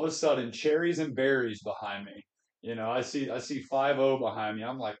 All of a sudden, cherries and berries behind me. I see 5-0 behind me.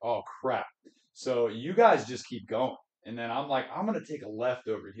 I'm like, oh crap. So you guys just keep going. And then I'm like, I'm gonna take a left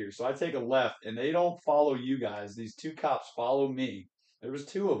over here. So I take a left, and they don't follow you guys. These two cops follow me. There was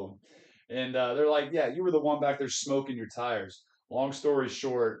two of them, and they're like, yeah, you were the one back there smoking your tires. Long story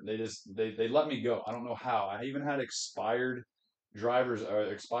short, they let me go. I don't know how. I even had expired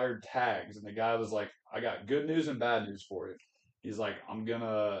tags, and the guy was like, I got good news and bad news for you. He's like, I'm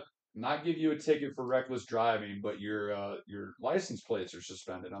gonna not give you a ticket for reckless driving, but your license plates are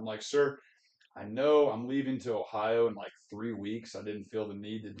suspended. I'm like, sir, I know I'm leaving to Ohio in like 3 weeks. I didn't feel the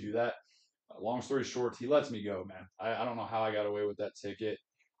need to do that. Long story short, he lets me go, man. I don't know how I got away with that ticket,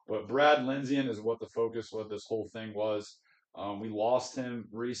 but Brad Lindsay is what the focus of this whole thing was. We lost him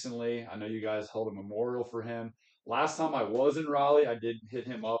recently. I know you guys held a memorial for him. Last time I was in Raleigh, I did hit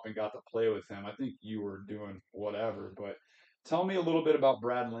him up and got to play with him. I think you were doing whatever, but tell me a little bit about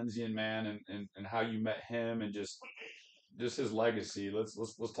Brad Lindsay, man, and how you met him and just his legacy. Let's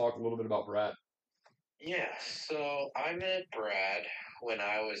talk a little bit about Brad. Yeah, so I met Brad when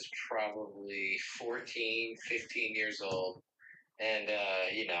I was probably 14, 15 years old. And,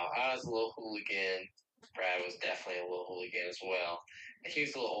 I was a little hooligan. Brad was definitely a little hooligan as well. And he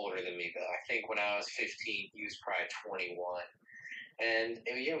was a little older than me, though. I think when I was 15, he was probably 21. And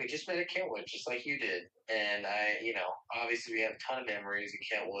yeah, we just met at Kentwood, just like you did. And obviously we have a ton of memories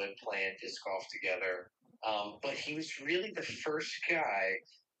at Kentwood playing disc golf together. But he was really the first guy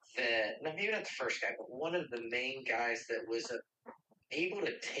that, no, maybe not the first guy, but one of the main guys that was able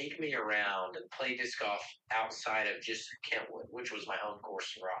to take me around and play disc golf outside of just Kentwood, which was my home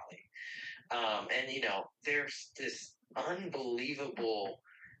course in Raleigh. And there's this unbelievable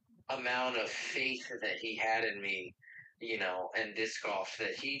amount of faith that he had in me, and disc golf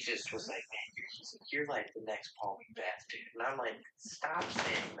that he just was like, man, you're like the next Paul Beth, dude. And I'm like, stop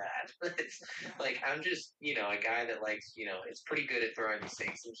saying that. It's like, I'm just, a guy that likes, is pretty good at throwing these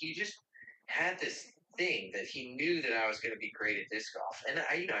things. And he just had this thing that he knew that I was going to be great at disc golf. And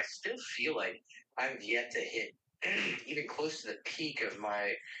I still feel like I've yet to hit even close to the peak of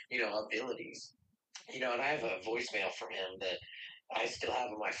my, abilities. And I have a voicemail from him that I still have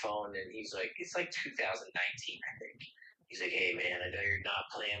on my phone, and he's like, it's like 2019, I think. He's like, hey man, I know you're not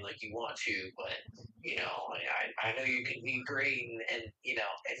playing like you want to, but I know you can be great, and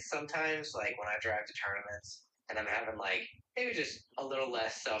it's sometimes like when I drive to tournaments and I'm having like maybe just a little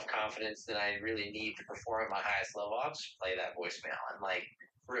less self confidence than I really need to perform at my highest level, I'll just play that voicemail and like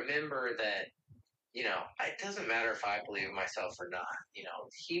remember that it doesn't matter if I believe in myself or not.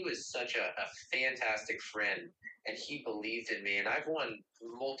 He was such a fantastic friend and he believed in me. And I've won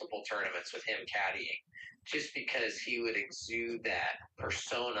multiple tournaments with him caddying just because he would exude that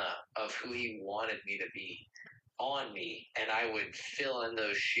persona of who he wanted me to be on me. And I would fill in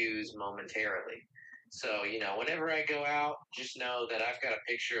those shoes momentarily. So, whenever I go out, just know that I've got a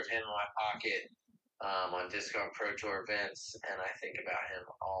picture of him in my pocket on Discount Pro Tour events, and I think about him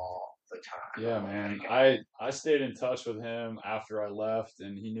all the time. Yeah, I'm like, man. I got. I stayed in touch with him after I left,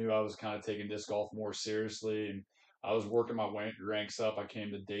 and he knew I was kind of taking disc golf more seriously, and I was working my ranks up. I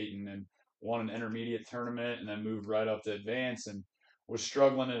came to Dayton and won an intermediate tournament, and then moved right up to advance, and was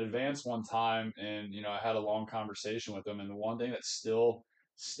struggling at advance one time, and I had a long conversation with him, and the one thing that still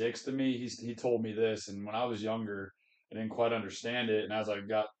sticks to me, he told me this, and when I was younger, I didn't quite understand it, and as I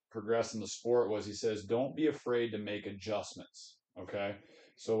got progressed in the sport, was he says, "Don't be afraid to make adjustments." Okay.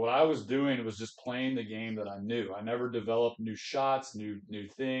 So what I was doing was just playing the game that I knew. I never developed new shots, new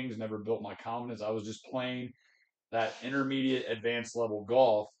things, never built my confidence. I was just playing that intermediate advanced level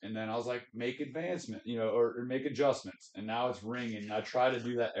golf, and then I was like, make advancement, or make adjustments. And now it's ringing. I try to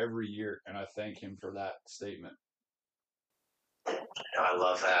do that every year, and I thank him for that statement. I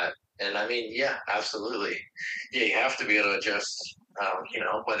love that. And I mean, yeah, absolutely. Yeah, you have to be able to adjust,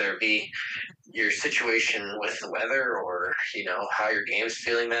 whether it be your situation with the weather or, how your game's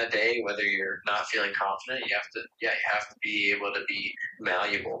feeling that day, whether you're not feeling confident, you have to be able to be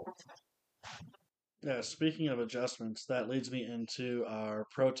malleable. Yeah, speaking of adjustments, that leads me into our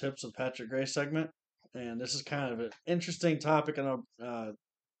pro tips with Patrick Gray segment. And this is kind of an interesting topic. I know,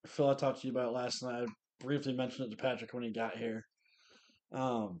 Phil, I talked to you about it last night. I briefly mentioned it to Patrick when he got here.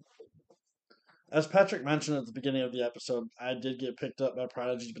 Um, as Patrick mentioned at the beginning of the episode, I did get picked up by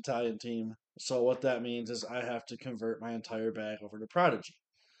Prodigy's battalion team. So what that means is I have to convert my entire bag over to Prodigy.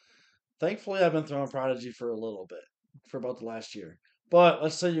 Thankfully, I've been throwing Prodigy for a little bit, for about the last year. But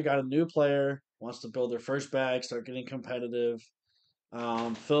let's say you got a new player, wants to build their first bag, start getting competitive.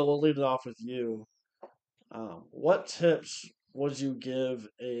 Phil, we'll lead it off with you. What tips would you give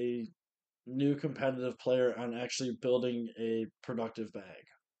a new competitive player on actually building a productive bag?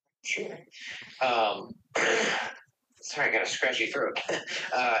 Sure. Um, sorry, I got a scratchy throat.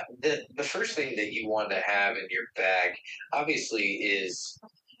 The first thing that you want to have in your bag, obviously, is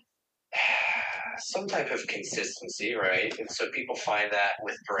some type of consistency, right? And so people find that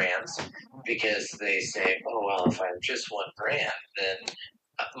with brands because they say, oh, well, if I'm just one brand, then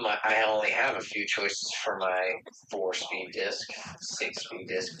I only have a few choices for my 4-speed disc, 6-speed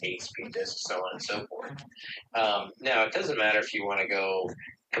disc, 8-speed disc, so on and so forth. Now, it doesn't matter if you want to go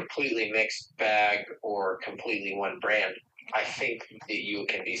completely mixed bag or completely one brand. I think that you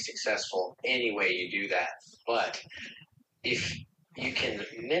can be successful any way you do that. But if you can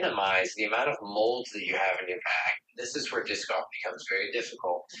minimize the amount of molds that you have in your bag, this is where disc golf becomes very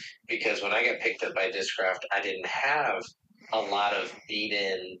difficult. Because when I got picked up by Discraft, I didn't have a lot of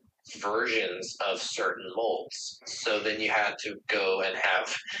beat-in versions of certain molds. So then you had to go and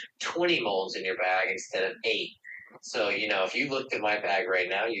have 20 molds in your bag instead of 8. So, if you looked at my bag right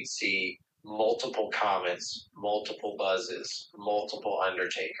now, you'd see multiple comets, multiple buzzes, multiple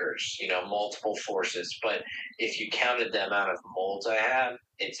undertakers, multiple forces. But if you counted the amount of molds I had,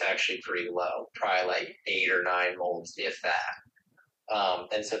 it's actually pretty low, probably like 8 or 9 molds, if that.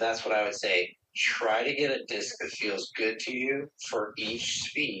 And so that's what I would say. Try to get a disc that feels good to you for each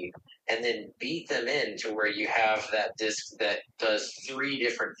speed, and then beat them in to where you have that disc that does 3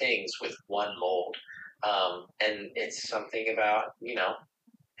 different things with one mold. And it's something about,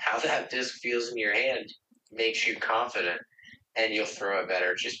 how that disc feels in your hand makes you confident, and you'll throw it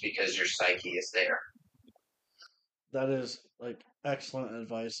better just because your psyche is there. That is like excellent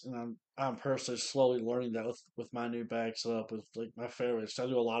advice, and I'm personally slowly learning that with my new bag setup with like my fairways. So I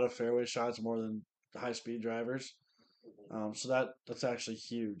do a lot of fairway shots more than high speed drivers. So that's actually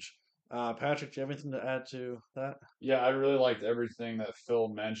huge. Patrick, do you have anything to add to that? Yeah, I really liked everything that Phil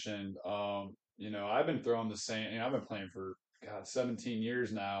mentioned. I've been throwing the same, I've been playing for God 17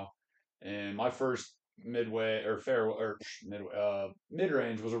 years now, and my first midway or fair or mid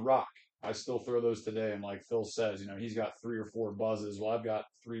range was a rock. I still throw those today, and like Phil says, he's got 3 or 4 buzzes. Well, I've got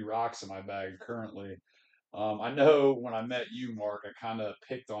 3 rocks in my bag currently. I know when I met you, Mark, I kind of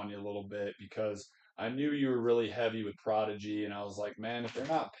picked on you a little bit because I knew you were really heavy with Prodigy, and I was like, man, if they're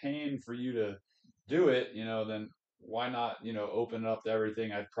not paying for you to do it, then why not, open it up to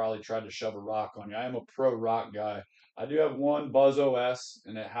everything? I'd probably tried to shove a rock on you. I am a pro rock guy. I do have one Buzz OS,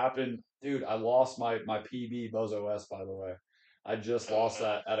 and it happened, dude. I lost my PB Buzz OS, by the way. I just lost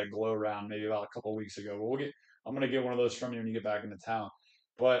that at a glow round maybe about a couple weeks ago. But I'm gonna get one of those from you when you get back into town.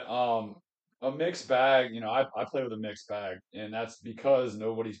 But a mixed bag, I play with a mixed bag, and that's because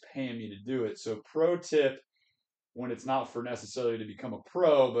nobody's paying me to do it. So pro tip when it's not for necessarily to become a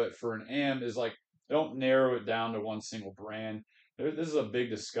pro, but for an AM is like don't narrow it down to one single brand. This is a big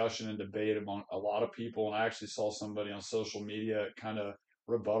discussion and debate among a lot of people, and I actually saw somebody on social media kind of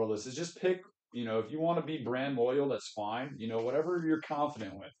rebuttal this. Is just pick if you want to be brand loyal, that's fine. Whatever you're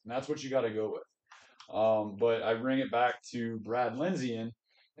confident with, and that's what you got to go with. But I bring it back to Brad Lindsay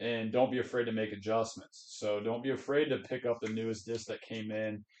and don't be afraid to make adjustments. So don't be afraid to pick up the newest disc that came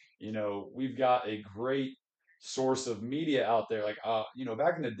in. We've got a great source of media out there. Like,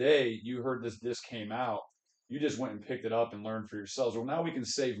 back in the day, you heard this disc came out, you just went and picked it up and learned for yourselves. Well, now we can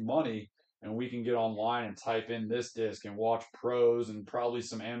save money and we can get online and type in this disc and watch pros and probably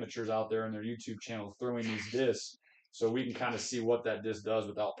some amateurs out there in their YouTube channel throwing these discs so we can kind of see what that disc does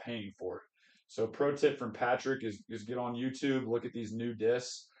without paying for it. So pro tip from Patrick is get on YouTube, look at these new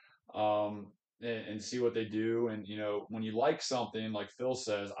discs, and see what they do. And when you like something, like Phil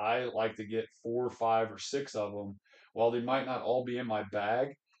says, I like to get 4, 5, or 6 of them. While they might not all be in my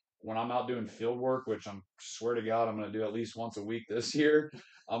bag, when I'm out doing field work, which I'm swear to God I'm going to do at least once a week this year,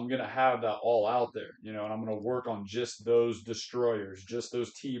 I'm going to have that all out there, and I'm going to work on just those destroyers, just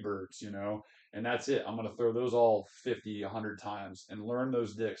those T-birds, and that's it. I'm going to throw those all 50, 100 times and learn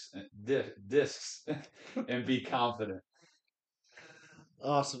those discs and be confident.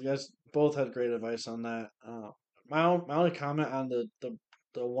 Awesome, you guys both had great advice on that. My only comment on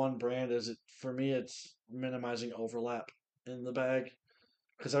the one brand is for me it's minimizing overlap in the bag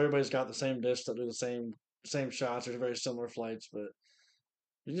because everybody's got the same discs that do the same shots or very similar flights, but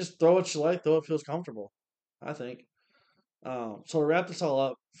you just throw what you like, throw what feels comfortable. I think. So to wrap this all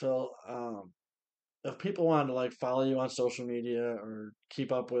up, Phil, if people wanted to like follow you on social media or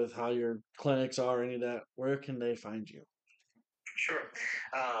keep up with how your clinics are, or any of that, where can they find you? Sure.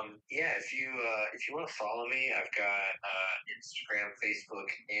 Yeah, if you want to follow me, I've got Instagram, Facebook,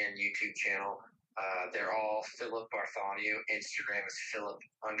 and YouTube channel. They're all Philip Bartholomew. Instagram is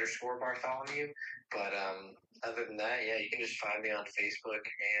Philip_Bartholomew. But other than that, yeah, you can just find me on Facebook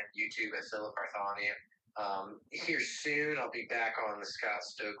and YouTube at Philip Bartholomew. Here soon, I'll be back on the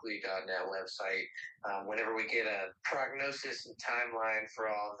ScottStokely.net website. Whenever we get a prognosis and timeline for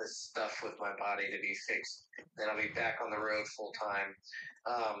all this stuff with my body to be fixed, then I'll be back on the road full time.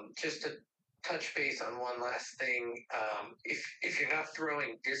 Just to touch base on one last thing, if you're not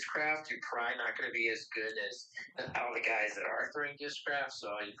throwing Discraft, you're probably not going to be as good as all the guys that are throwing Discraft. So,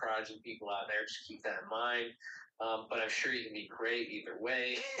 you prodigy people out there, just keep that in mind. But I'm sure you can be great either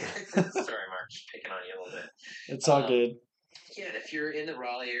way. Sorry, Mark, just picking on you a little bit. It's all good. Yeah, and if you're in the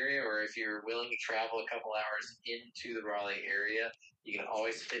Raleigh area or if you're willing to travel a couple hours into the Raleigh area, you can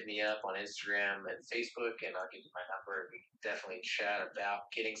always hit me up on Instagram and Facebook, and I'll give you my number. We can definitely chat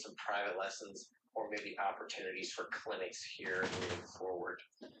about getting some private lessons or maybe opportunities for clinics here moving forward.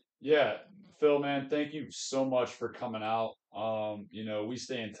 Yeah, Phil, man, thank you so much for coming out. We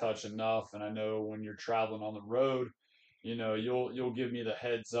stay in touch enough, and I know when you're traveling on the road, you'll give me the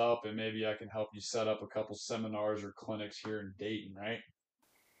heads up, and maybe I can help you set up a couple seminars or clinics here in Dayton, right?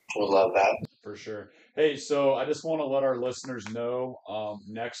 Would love that. For sure. Hey, so I just want to let our listeners know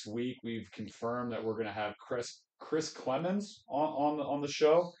next week we've confirmed that we're going to have Chris Clemens on the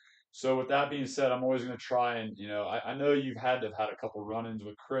show. So with that being said, I'm always going to try and I know you've had to have had a couple run-ins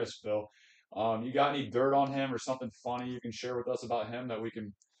with Chris, Phil. You got any dirt on him or something funny you can share with us about him that we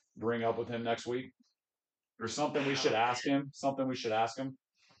can bring up with him next week, or something we should ask him? Something we should ask him.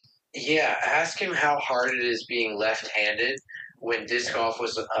 Yeah, ask him how hard it is being left-handed when disc golf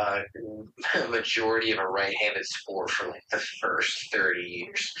was a majority of a right-handed sport for like the first 30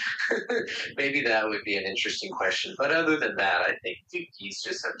 years. Maybe that would be an interesting question. But other than that, I think he's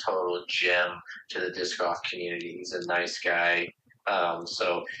just a total gem to the disc golf community. He's a nice guy.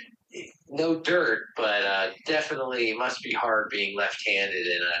 So no dirt, but definitely must be hard being left-handed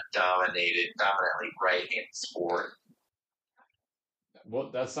in a dominantly right-handed sport.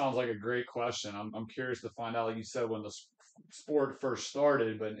 Well, that sounds like a great question. I'm curious to find out, like you said, when the sport first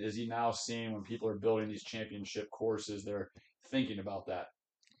started, but is he now seeing when people are building these championship courses, they're thinking about that?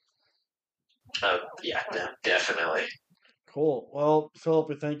 Yeah, definitely. Cool. Well, Philip,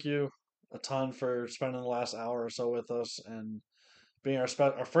 we thank you a ton for spending the last hour or so with us and being our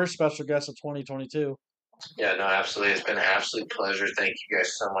first special guest of 2022. Yeah, no, absolutely. It's been an absolute pleasure. Thank you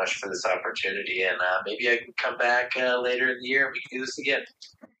guys so much for this opportunity. And maybe I can come back later in the year and we can do this again.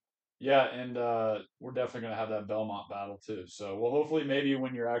 Yeah, and we're definitely going to have that Belmont battle too. So, well, hopefully, maybe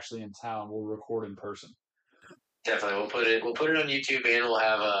when you're actually in town, we'll record in person. Definitely, we'll put it on YouTube and we'll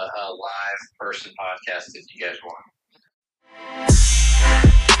have a live person podcast if you guys want.